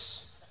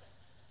degenerates.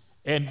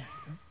 And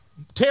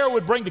Tara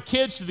would bring the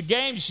kids to the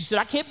game, and she said,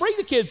 I can't bring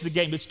the kids to the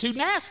game. It's too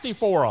nasty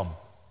for them.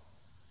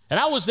 And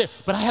I was there,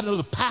 but I had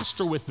another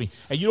pastor with me.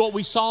 And you know what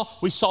we saw?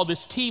 We saw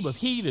this team of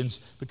heathens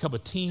become a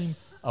team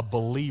of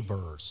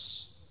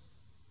believers.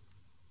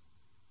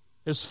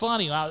 It was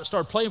funny. When I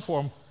started playing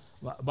for them,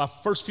 my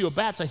first few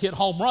at-bats, I hit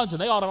home runs,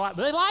 and they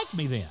liked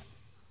me then.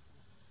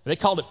 They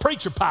called it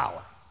preacher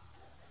power.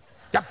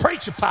 Got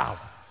preacher power.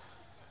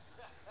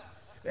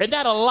 And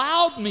that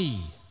allowed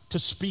me to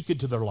speak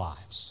into their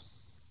lives.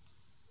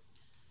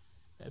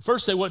 At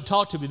first, they wouldn't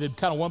talk to me. They'd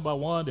kind of one by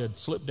one, they'd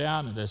slip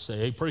down, and they'd say,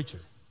 hey, preacher,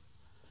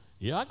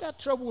 yeah, I got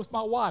trouble with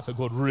my wife. I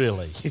go,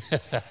 really?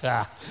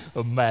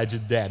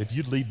 Imagine that. If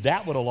you'd leave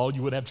that one alone,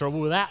 you wouldn't have trouble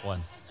with that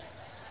one.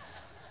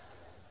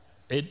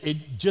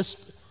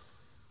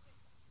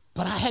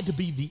 But I had to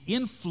be the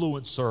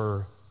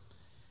influencer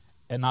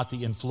and not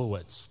the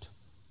influenced.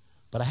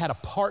 But I had a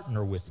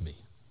partner with me.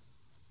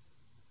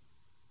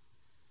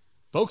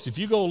 Folks, if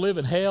you go live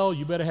in hell,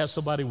 you better have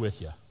somebody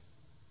with you.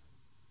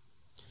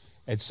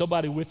 And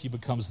somebody with you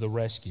becomes the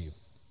rescue.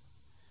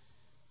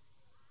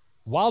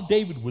 While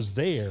David was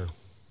there,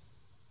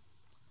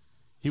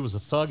 he was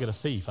a thug and a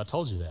thief. I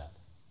told you that.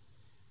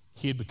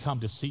 He had become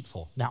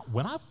deceitful. Now,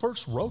 when I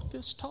first wrote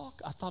this talk,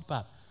 I thought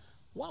about,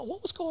 wow,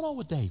 what was going on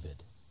with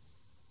David?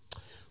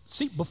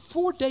 See,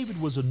 before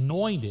David was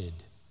anointed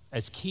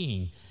as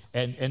king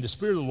and the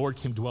Spirit of the Lord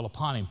came to dwell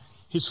upon him,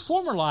 his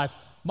former life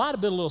might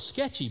have been a little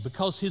sketchy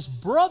because his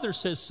brother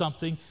says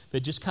something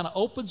that just kind of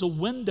opens a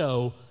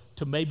window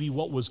to maybe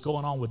what was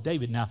going on with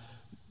David. Now,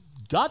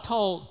 God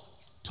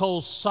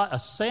told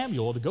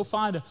Samuel to go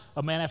find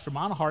a man after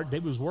my own heart.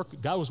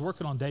 God was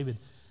working on David,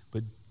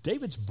 but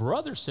David's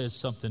brother says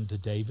something to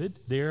David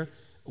there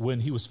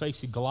when he was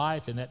facing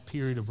Goliath in that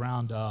period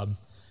around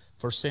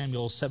 1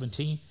 Samuel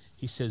 17.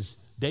 He says,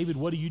 David,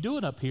 what are you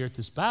doing up here at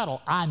this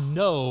battle? I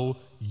know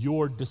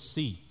your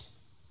deceit.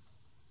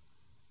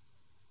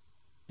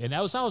 And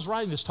as I was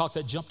writing this talk,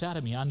 that jumped out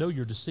at me. I know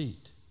your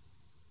deceit.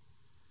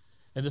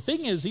 And the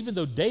thing is, even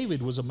though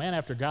David was a man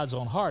after God's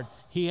own heart,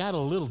 he had a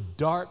little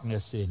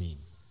darkness in him.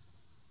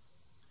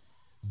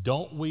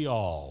 Don't we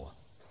all?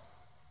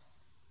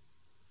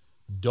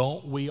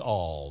 Don't we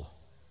all?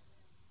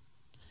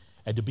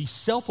 And to be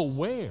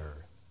self-aware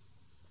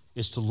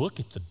is to look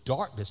at the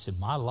darkness in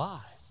my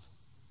life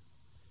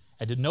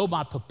and to know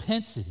my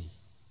propensity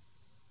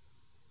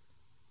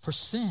for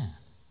sin.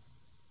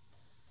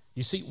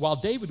 You see, while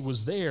David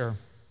was there,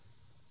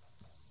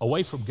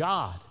 away from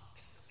God,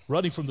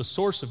 running from the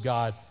source of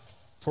God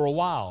for a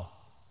while,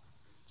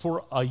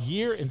 for a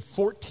year and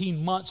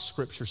 14 months,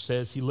 Scripture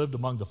says, he lived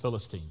among the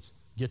Philistines.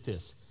 Get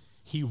this.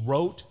 He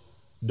wrote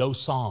no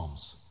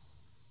psalms.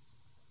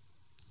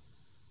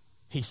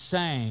 He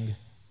sang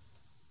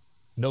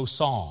no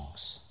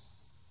songs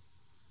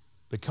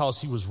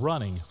because he was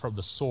running from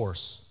the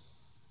source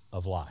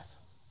of life.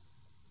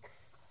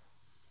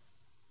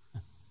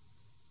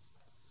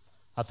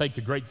 I thank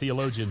the great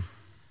theologian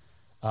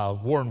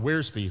Warren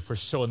Wiersbe for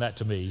showing that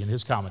to me in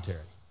his commentary.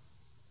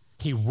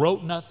 He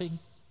wrote nothing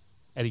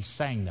and he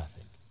sang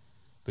nothing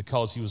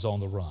because he was on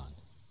the run.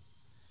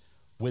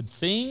 When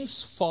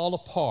things fall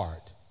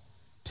apart,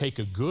 take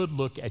a good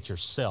look at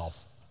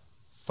yourself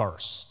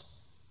first.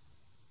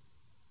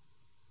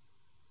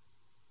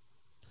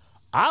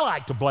 I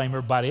like to blame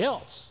everybody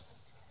else.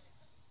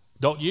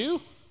 Don't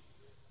you?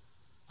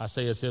 I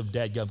say it's them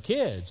dadgum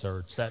kids, or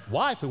it's that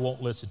wife who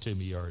won't listen to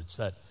me, or it's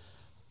that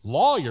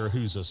lawyer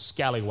who's a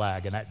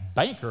scallywag, and that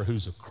banker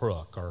who's a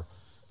crook, or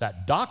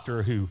that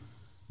doctor who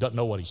doesn't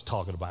know what he's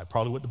talking about,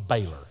 probably went to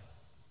Baylor.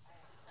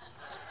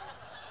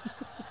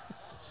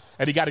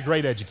 And he got a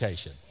great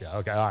education. Yeah,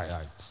 okay, all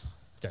right.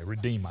 Okay,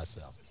 redeem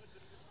myself.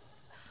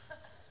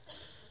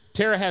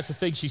 Tara has the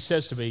thing she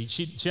says to me.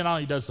 She not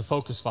only does the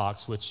Focus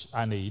Fox, which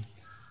I need,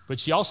 but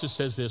she also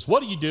says this: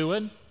 what are you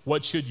doing?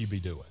 What should you be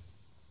doing?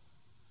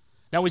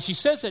 Now, when she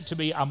says that to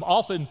me, I'm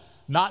often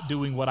not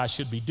doing what I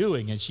should be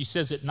doing. And she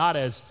says it not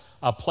as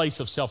a place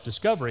of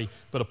self-discovery,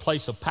 but a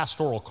place of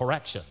pastoral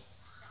correction.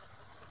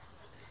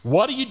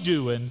 What are you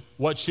doing?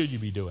 What should you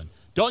be doing?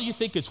 Don't you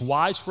think it's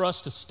wise for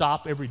us to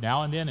stop every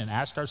now and then and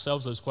ask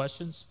ourselves those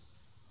questions?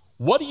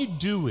 What are you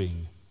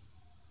doing?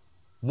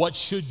 What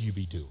should you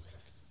be doing?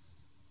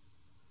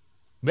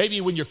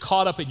 Maybe when you're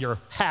caught up in your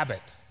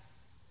habit,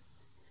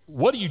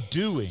 what are you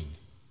doing?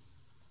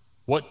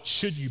 What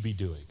should you be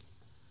doing?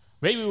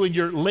 Maybe when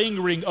you're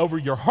lingering over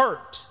your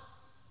hurt,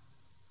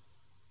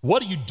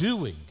 what are you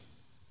doing?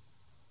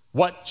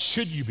 What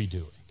should you be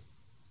doing?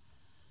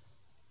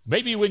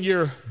 Maybe when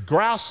you're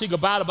grousing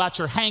about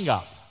your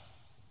hang-up,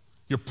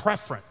 your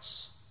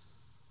preference,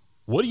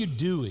 what are you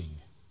doing?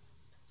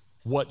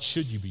 What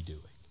should you be doing?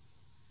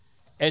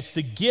 It's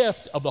the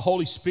gift of the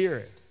Holy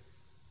Spirit.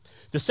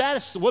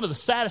 One of the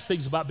saddest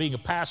things about being a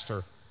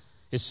pastor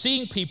is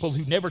seeing people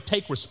who never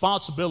take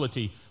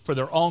responsibility for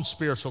their own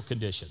spiritual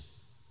condition.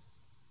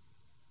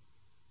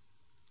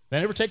 They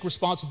never take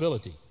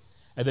responsibility,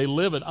 and they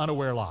live an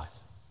unaware life.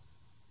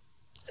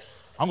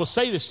 I'm going to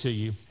say this to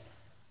you,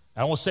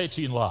 and I want to say it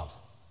to you in love.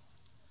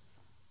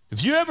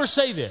 If you ever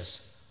say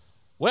this,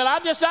 well,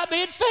 I'm just not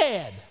being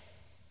fed,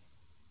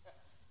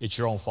 it's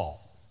your own fault.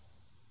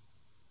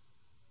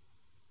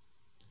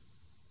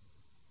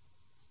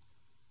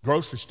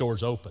 Grocery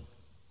stores open.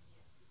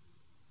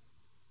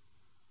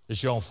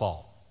 It's your own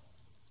fault.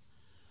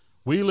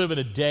 We live in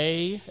a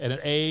day and an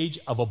age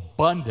of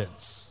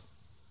abundance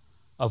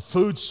of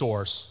food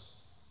source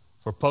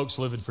for folks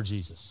living for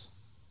Jesus.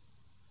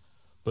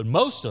 But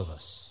most of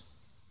us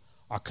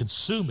are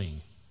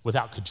consuming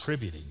without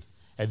contributing,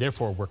 and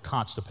therefore we're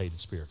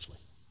constipated spiritually.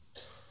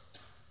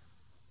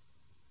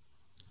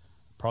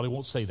 Probably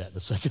won't say that in the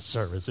second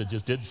service. It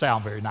just didn't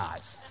sound very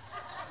nice.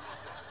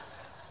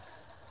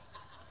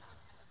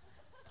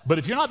 But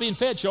if you're not being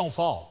fed, it's your own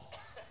fault.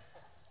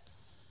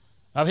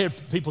 I've heard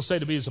people say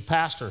to me as a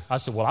pastor, I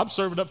said, well, I'm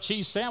serving up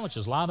cheese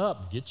sandwiches. Line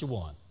up and get you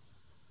one.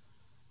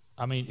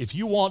 I mean, if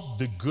you want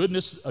the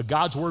goodness of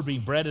God's word being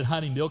bread and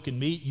honey, milk and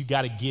meat, you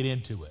got to get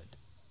into it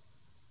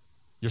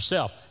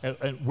yourself.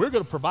 And we're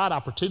going to provide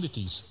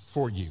opportunities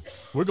for you.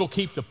 We're going to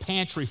keep the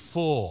pantry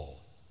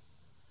full.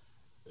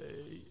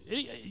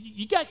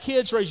 You got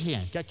kids? Raise your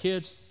hand. Got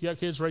kids? You got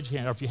kids? Raise your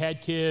hand. Or if you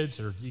had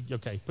kids,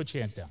 okay, put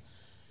your hands down.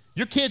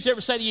 Your kids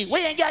ever say to you, we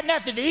ain't got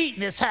nothing to eat in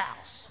this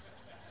house?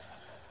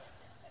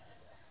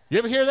 You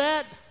ever hear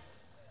that?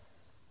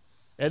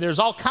 And there's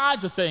all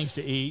kinds of things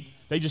to eat.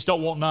 They just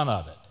don't want none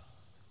of it.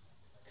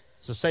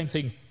 It's the same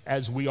thing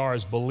as we are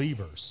as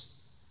believers.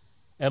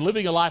 And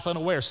living a life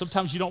unaware,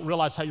 sometimes you don't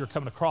realize how you're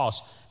coming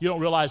across. You don't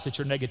realize that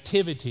your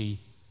negativity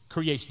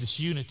creates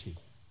disunity.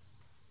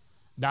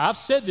 Now, I've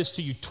said this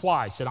to you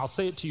twice, and I'll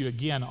say it to you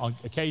again on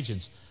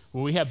occasions.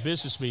 When we have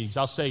business meetings,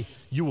 I'll say,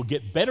 you will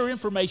get better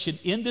information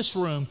in this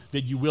room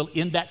than you will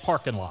in that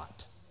parking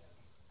lot.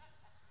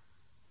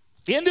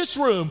 In this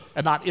room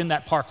and not in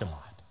that parking lot.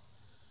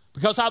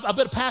 Because I've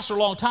been a pastor a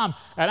long time,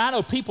 and I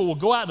know people will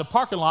go out in the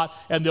parking lot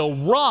and they'll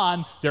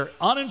run their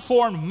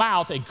uninformed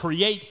mouth and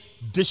create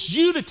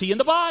disunity in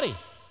the body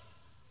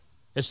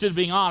instead of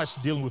being honest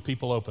and dealing with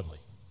people openly.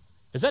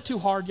 Is that too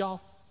hard,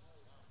 y'all?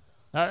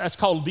 That's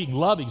called being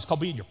loving. It's called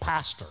being your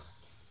pastor.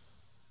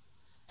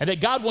 And that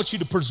God wants you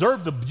to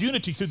preserve the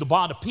unity through the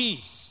bond of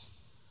peace.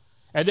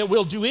 And that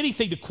we'll do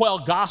anything to quell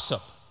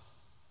gossip.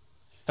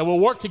 And we'll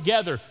work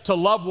together to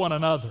love one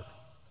another.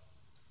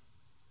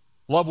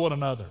 Love one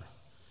another.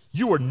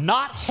 You are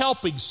not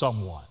helping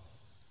someone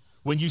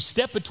when you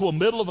step into the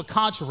middle of a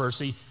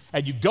controversy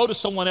and you go to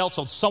someone else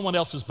on someone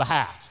else's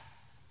behalf.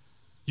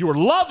 You are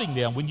loving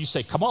them when you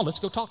say, come on, let's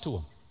go talk to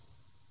them.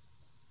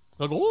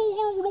 They'll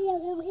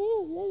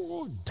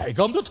go, take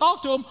them to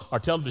talk to them, or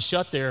tell them to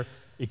shut their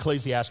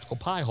ecclesiastical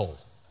pie hole.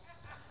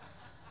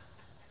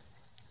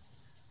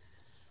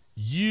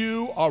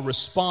 You are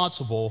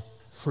responsible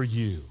for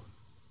you.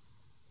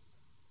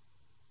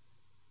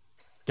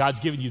 God's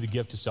given you the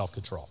gift of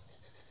self-control.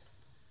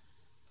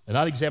 An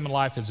unexamined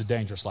life is a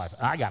dangerous life.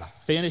 And I got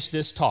to finish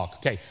this talk.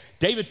 Okay,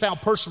 David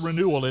found personal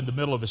renewal in the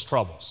middle of his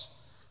troubles.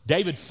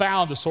 David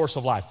found the source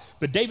of life.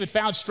 But David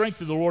found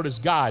strength in the Lord his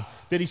God.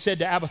 Then he said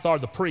to Abiathar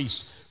the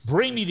priest,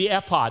 bring me the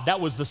ephod.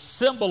 That was the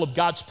symbol of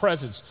God's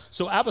presence.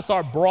 So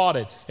Abiathar brought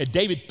it, and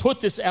David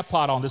put this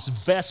ephod on, this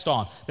vest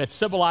on, that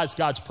symbolized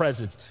God's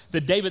presence.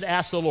 Then David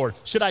asked the Lord,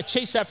 should I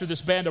chase after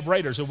this band of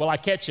raiders, and will I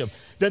catch him?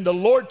 Then the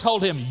Lord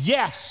told him,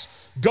 yes,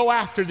 Go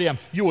after them.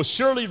 You will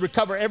surely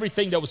recover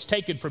everything that was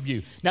taken from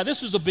you. Now,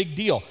 this was a big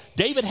deal.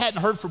 David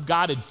hadn't heard from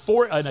God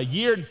in a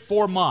year and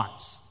 4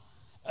 months.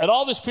 At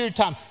all this period of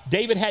time,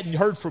 David hadn't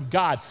heard from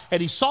God,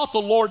 and he sought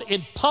the Lord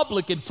in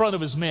public in front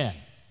of his men.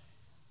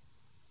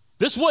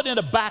 This wasn't in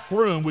a back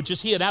room with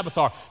just he and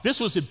Abiathar. This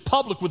was in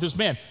public with his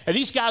men. And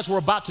these guys were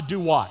about to do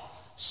what?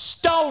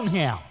 Stone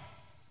him.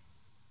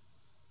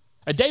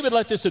 And David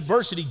let this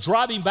adversity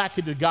drive him back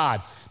into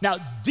God. Now,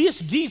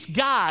 these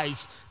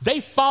guys,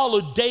 they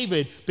followed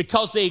David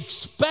because they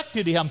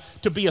expected him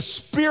to be a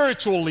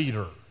spiritual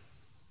leader.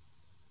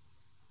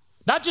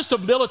 Not just a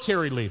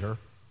military leader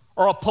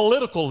or a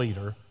political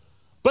leader,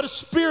 but a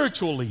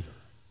spiritual leader.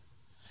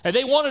 And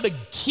they wanted a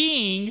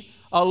king,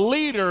 a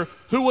leader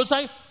who was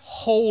a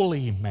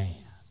holy man.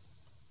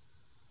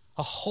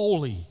 A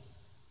holy.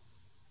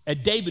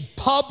 And David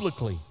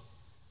publicly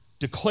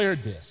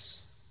declared this.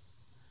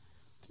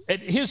 And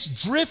his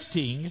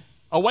drifting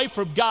away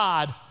from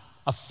God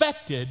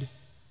affected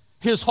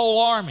his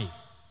whole army.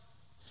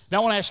 Now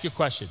I want to ask you a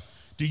question.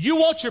 Do you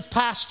want your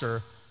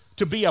pastor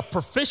to be a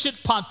proficient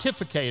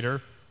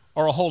pontificator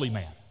or a holy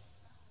man?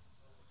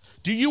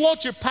 Do you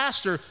want your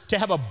pastor to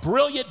have a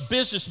brilliant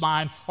business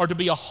mind or to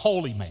be a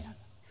holy man?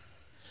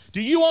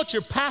 Do you want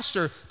your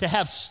pastor to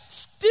have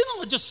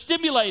just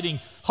stimulating,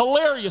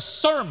 hilarious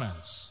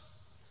sermons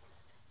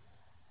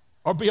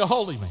or be a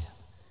holy man?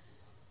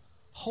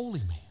 Holy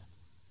man.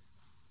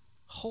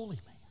 Holy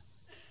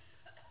man.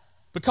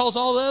 Because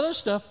all the other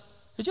stuff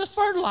is just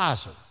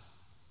fertilizer.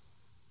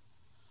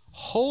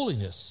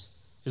 Holiness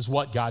is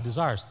what God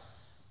desires.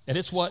 And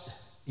it's what,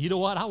 you know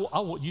what? I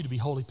want you to be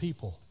holy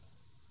people.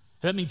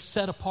 That means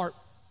set apart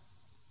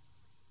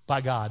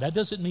by God. That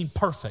doesn't mean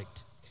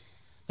perfect.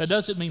 That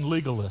doesn't mean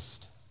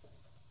legalist.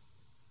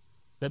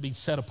 That means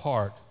set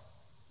apart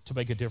to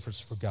make a difference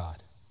for God.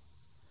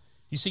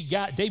 You see,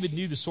 David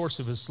knew the source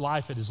of his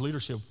life and his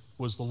leadership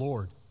was the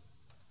Lord.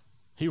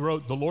 He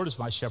wrote, "The Lord is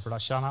my shepherd, I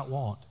shall not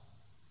want."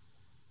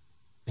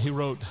 He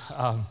wrote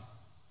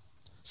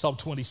Psalm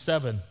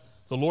 27,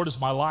 "The Lord is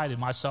my light and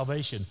my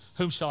salvation.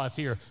 Whom shall I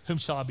fear? Whom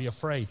shall I be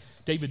afraid?"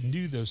 David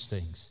knew those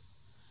things.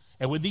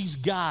 And when these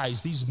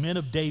guys, these men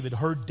of David,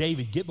 heard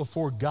David get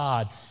before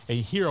God and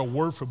hear a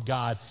word from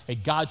God,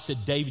 and God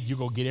said, "David, you're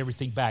going to get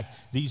everything back,"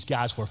 these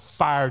guys were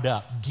fired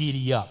up,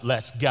 giddy up,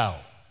 let's go.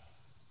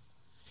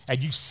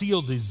 And you see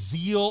the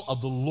zeal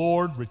of the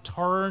Lord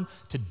return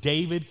to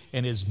David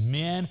and his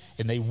men,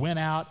 and they went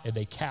out and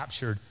they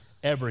captured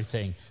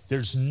everything.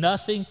 There's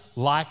nothing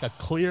like a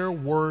clear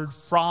word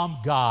from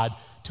God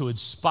to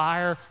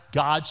inspire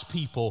God's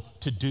people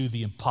to do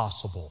the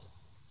impossible.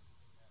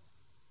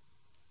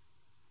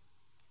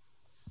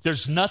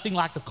 There's nothing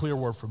like a clear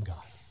word from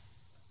God.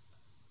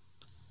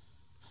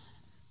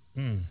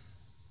 In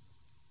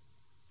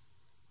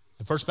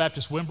First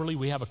Baptist Wimberley,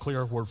 we have a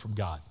clear word from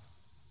God.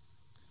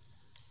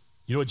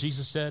 You know what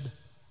Jesus said?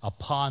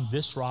 "Upon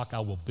this rock I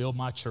will build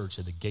my church,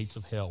 and the gates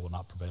of hell will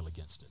not prevail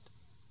against it."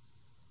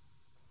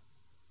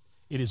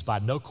 It is by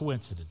no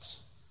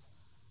coincidence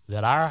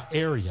that our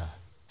area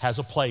has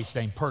a place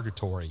named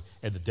Purgatory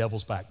and the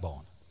devil's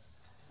backbone.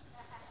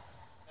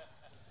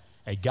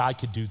 And God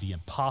could do the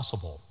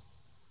impossible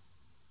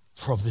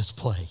from this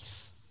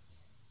place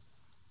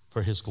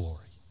for his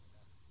glory.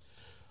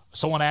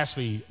 Someone asked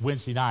me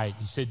Wednesday night,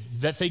 he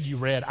said, "That thing you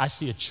read, I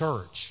see a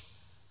church.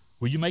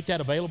 Will you make that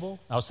available?"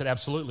 I said,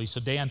 "Absolutely." So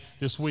Dan,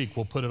 this week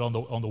we'll put it on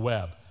the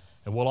web.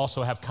 And we'll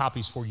also have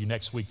copies for you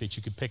next week that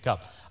you can pick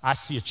up. I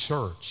see a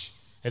church.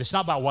 And it's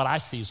not about what I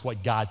see, it's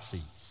what God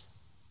sees.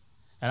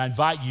 And I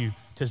invite you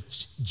to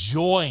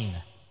join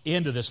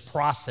into this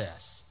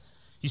process.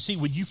 You see,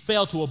 when you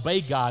fail to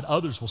obey God,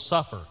 others will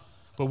suffer.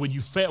 But when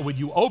you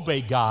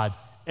obey God,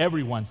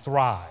 everyone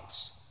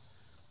thrives.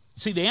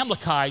 See, the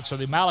Amalekites or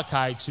the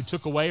Amalekites who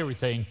took away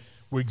everything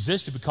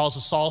existed because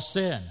of Saul's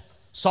sin.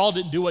 Saul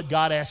didn't do what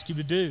God asked him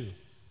to do.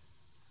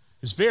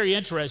 It's very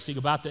interesting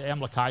about the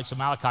Amalekites.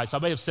 I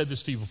may have said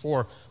this to you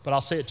before, but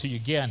I'll say it to you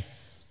again.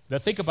 Now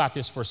think about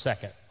this for a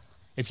second.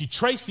 If you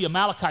trace the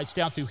Amalekites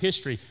down through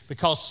history,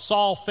 because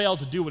Saul failed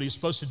to do what he was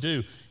supposed to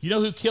do, you know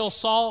who killed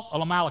Saul?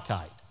 An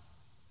Amalekite.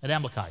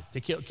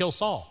 They killed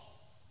Saul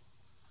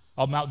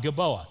on Mount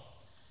Gilboa.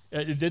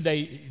 Then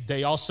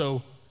they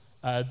also,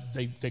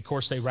 of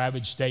course, they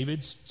ravaged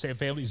David's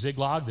family,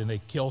 Ziklag. Then they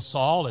killed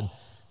Saul, and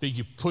then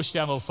you push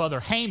down a little further.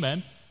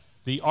 Haman,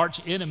 the arch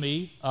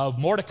enemy of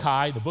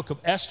Mordecai, the book of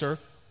Esther,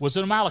 was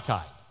an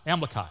Amalekite.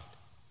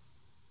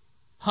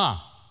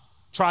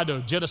 Tried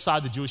to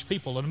genocide the Jewish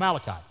people, an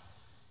Amalekite.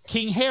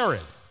 King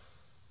Herod,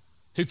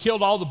 who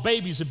killed all the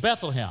babies in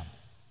Bethlehem.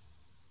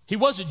 He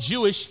wasn't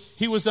Jewish,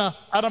 he was an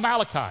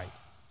Amalekite,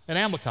 an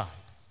Amalekite.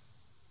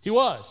 He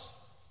was.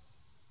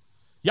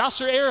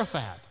 Yasser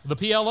Arafat, the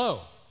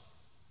PLO.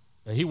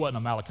 He wasn't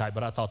an Amalekite,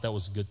 but I thought that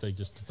was a good thing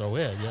just to throw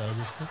in.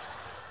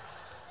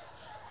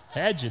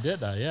 Had you,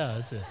 didn't I? Yeah,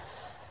 that's it.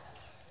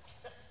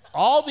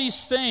 All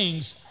these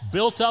things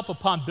built up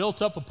upon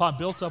built up upon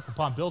built up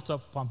upon built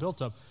up upon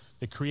built up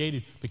that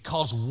created,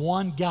 because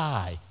one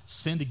guy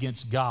sinned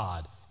against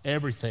God,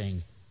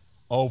 everything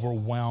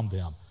overwhelmed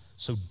them.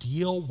 So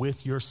deal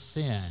with your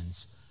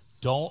sins.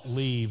 Don't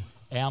leave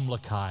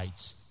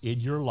Amalekites in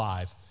your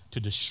life to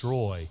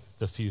destroy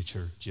the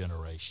future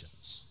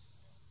generations.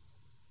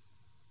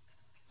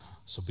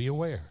 So be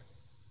aware.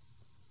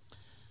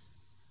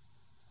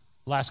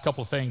 Last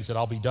couple of things that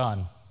I'll be done.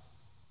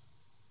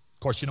 Of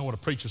course, you know when a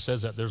preacher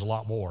says that, there's a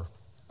lot more.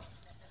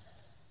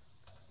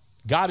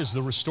 God is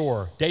the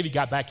restorer. David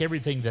got back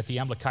everything that the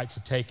Amalekites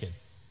had taken.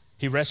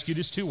 He rescued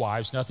his 2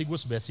 wives. Nothing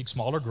was missing,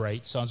 small or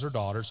great, sons or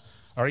daughters,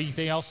 or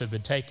anything else had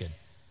been taken.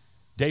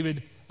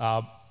 David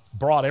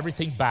brought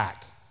everything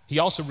back. He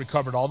also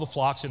recovered all the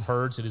flocks and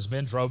herds, and his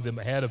men drove them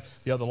ahead of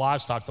the other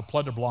livestock. The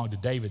plunder belonged to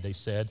David, they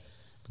said,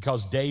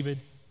 because David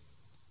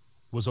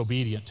was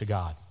obedient to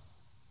God.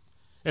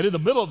 And in the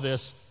middle of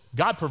this,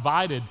 God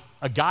provided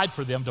a guide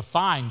for them to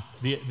find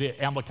the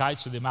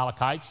Amalekites or the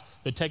Amalekites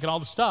that had taken all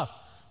the stuff.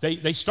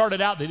 They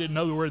started out, they didn't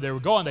know where they were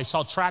going. They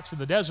saw tracks in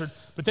the desert,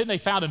 but then they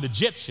found an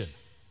Egyptian.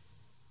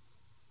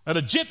 An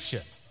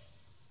Egyptian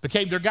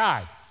became their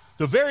guide.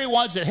 The very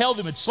ones that held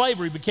them in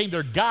slavery became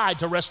their guide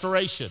to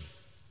restoration.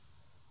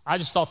 I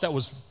just thought that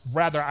was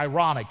rather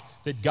ironic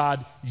that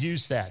God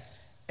used that.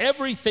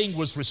 Everything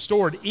was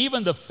restored,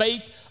 even the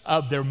faith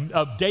of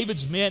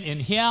David's men in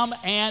him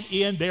and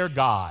in their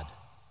God.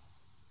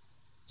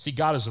 See,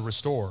 God is the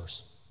restorer.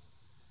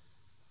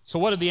 So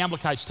what have the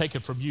Amalekites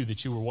taken from you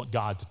that you would want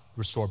God to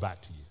restore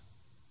back to you?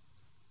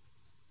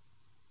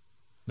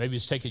 Maybe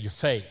it's taken your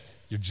faith,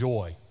 your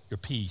joy, your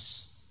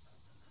peace,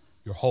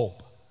 your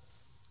hope,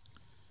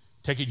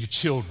 taking your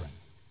children,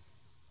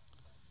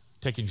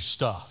 taking your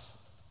stuff.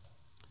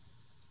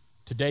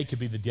 Today could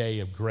be the day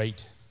of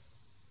great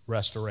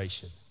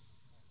restoration.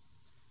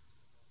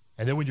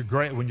 And then when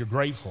you're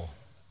grateful,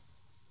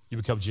 you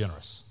become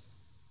generous.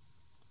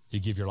 You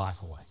give your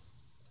life away.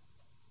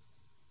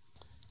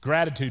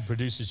 Gratitude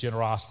produces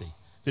generosity.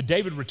 Then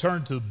David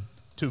returned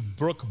to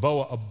Brook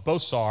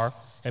Bosar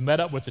and met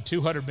up with the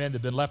 200 men that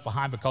had been left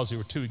behind because they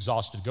were too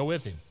exhausted to go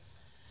with him.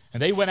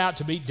 And they went out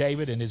to meet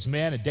David and his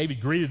men, and David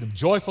greeted them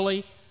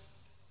joyfully.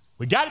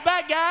 We got it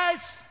back,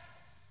 guys.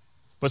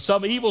 But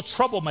some evil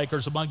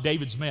troublemakers among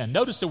David's men.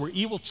 Notice there were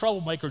evil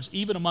troublemakers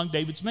even among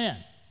David's men.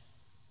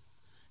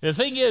 And the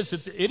thing is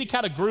that any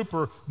kind of group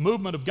or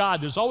movement of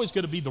God, there's always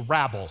going to be the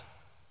rabble.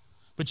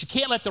 But you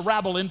can't let the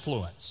rabble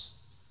influence.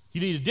 You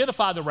need to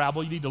identify the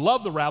rabble, you need to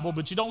love the rabble,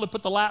 but you don't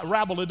put the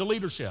rabble into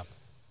leadership.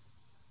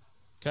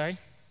 Okay?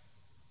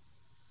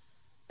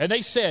 And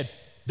they said,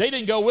 they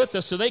didn't go with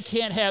us, so they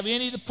can't have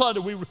any of the plunder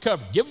we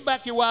recovered. Give them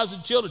back your wives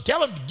and children.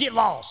 Tell them to get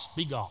lost,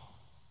 be gone.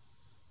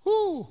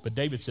 Woo. But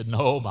David said,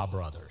 no, my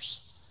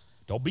brothers.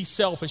 Don't be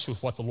selfish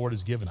with what the Lord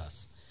has given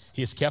us.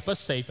 He has kept us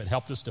safe and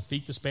helped us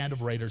defeat this band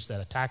of raiders that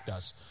attacked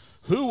us.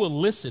 Who will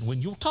listen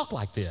when you talk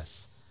like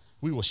this?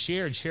 We will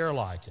share and share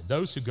alike. And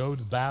those who go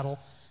to battle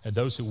and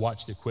those who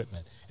watch the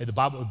equipment. And the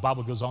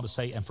Bible goes on to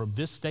say, and from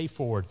this day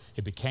forward,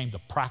 it became the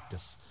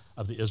practice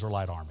of the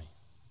Israelite army.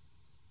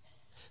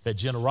 That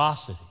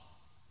generosity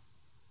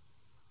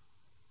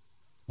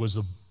was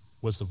the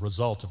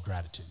result of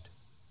gratitude.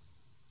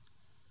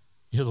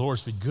 You know, the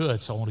Lord's been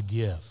good, so I want to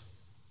give.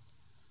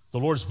 The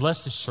Lord's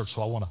blessed this church,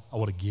 so I want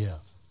to give.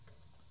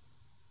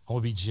 I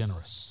want to be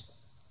generous.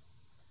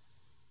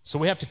 So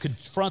we have to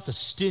confront the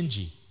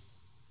stinginess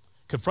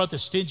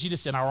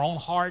in our own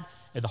heart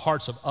and the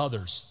hearts of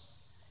others.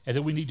 And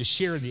then we need to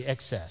share in the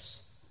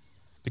excess.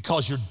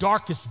 Because your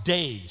darkest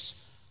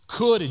days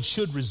could and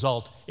should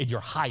result in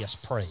your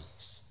highest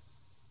praise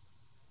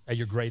and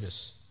your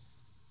greatest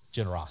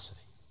generosity.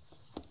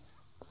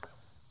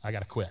 I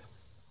got to quit.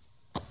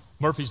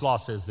 Murphy's Law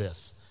says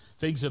this: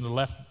 things in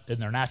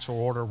their natural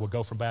order will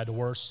go from bad to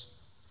worse.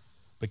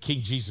 But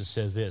King Jesus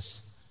said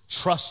this: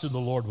 trust in the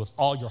Lord with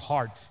all your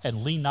heart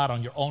and lean not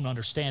on your own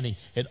understanding.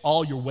 In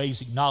all your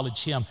ways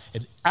acknowledge him,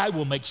 and I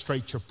will make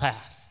straight your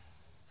path.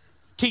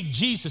 King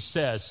Jesus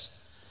says,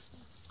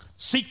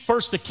 seek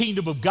first the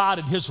kingdom of God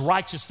and his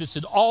righteousness,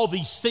 and all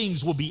these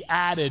things will be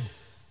added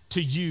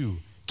to you.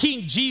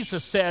 King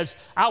Jesus says,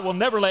 I will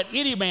never let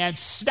any man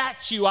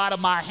snatch you out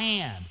of my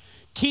hand.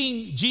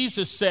 King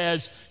Jesus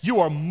says,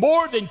 you are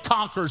more than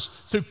conquerors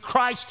through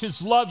Christ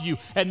has loved you,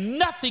 and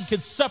nothing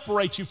can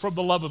separate you from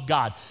the love of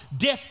God.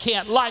 Death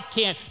can't, life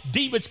can't,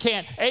 demons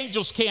can't,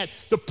 angels can't,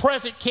 the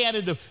present can't,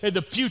 and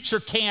the future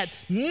can't.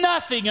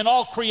 Nothing in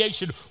all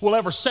creation will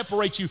ever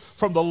separate you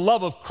from the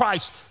love of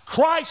Christ.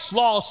 Christ's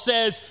law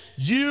says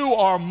you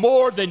are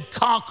more than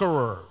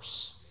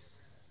conquerors.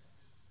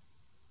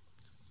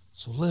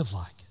 So live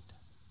like it.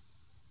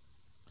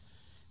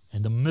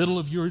 In the middle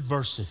of your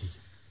adversity,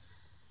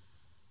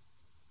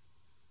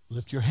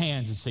 lift your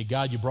hands and say,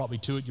 God, you brought me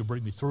to it. You'll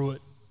bring me through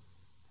it.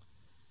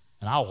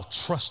 And I will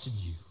trust in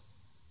you.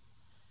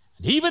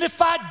 And even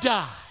if I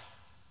die,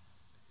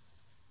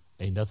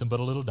 ain't nothing but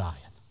a little dying.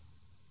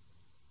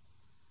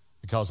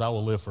 Because I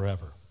will live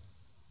forever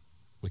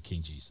with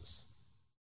King Jesus.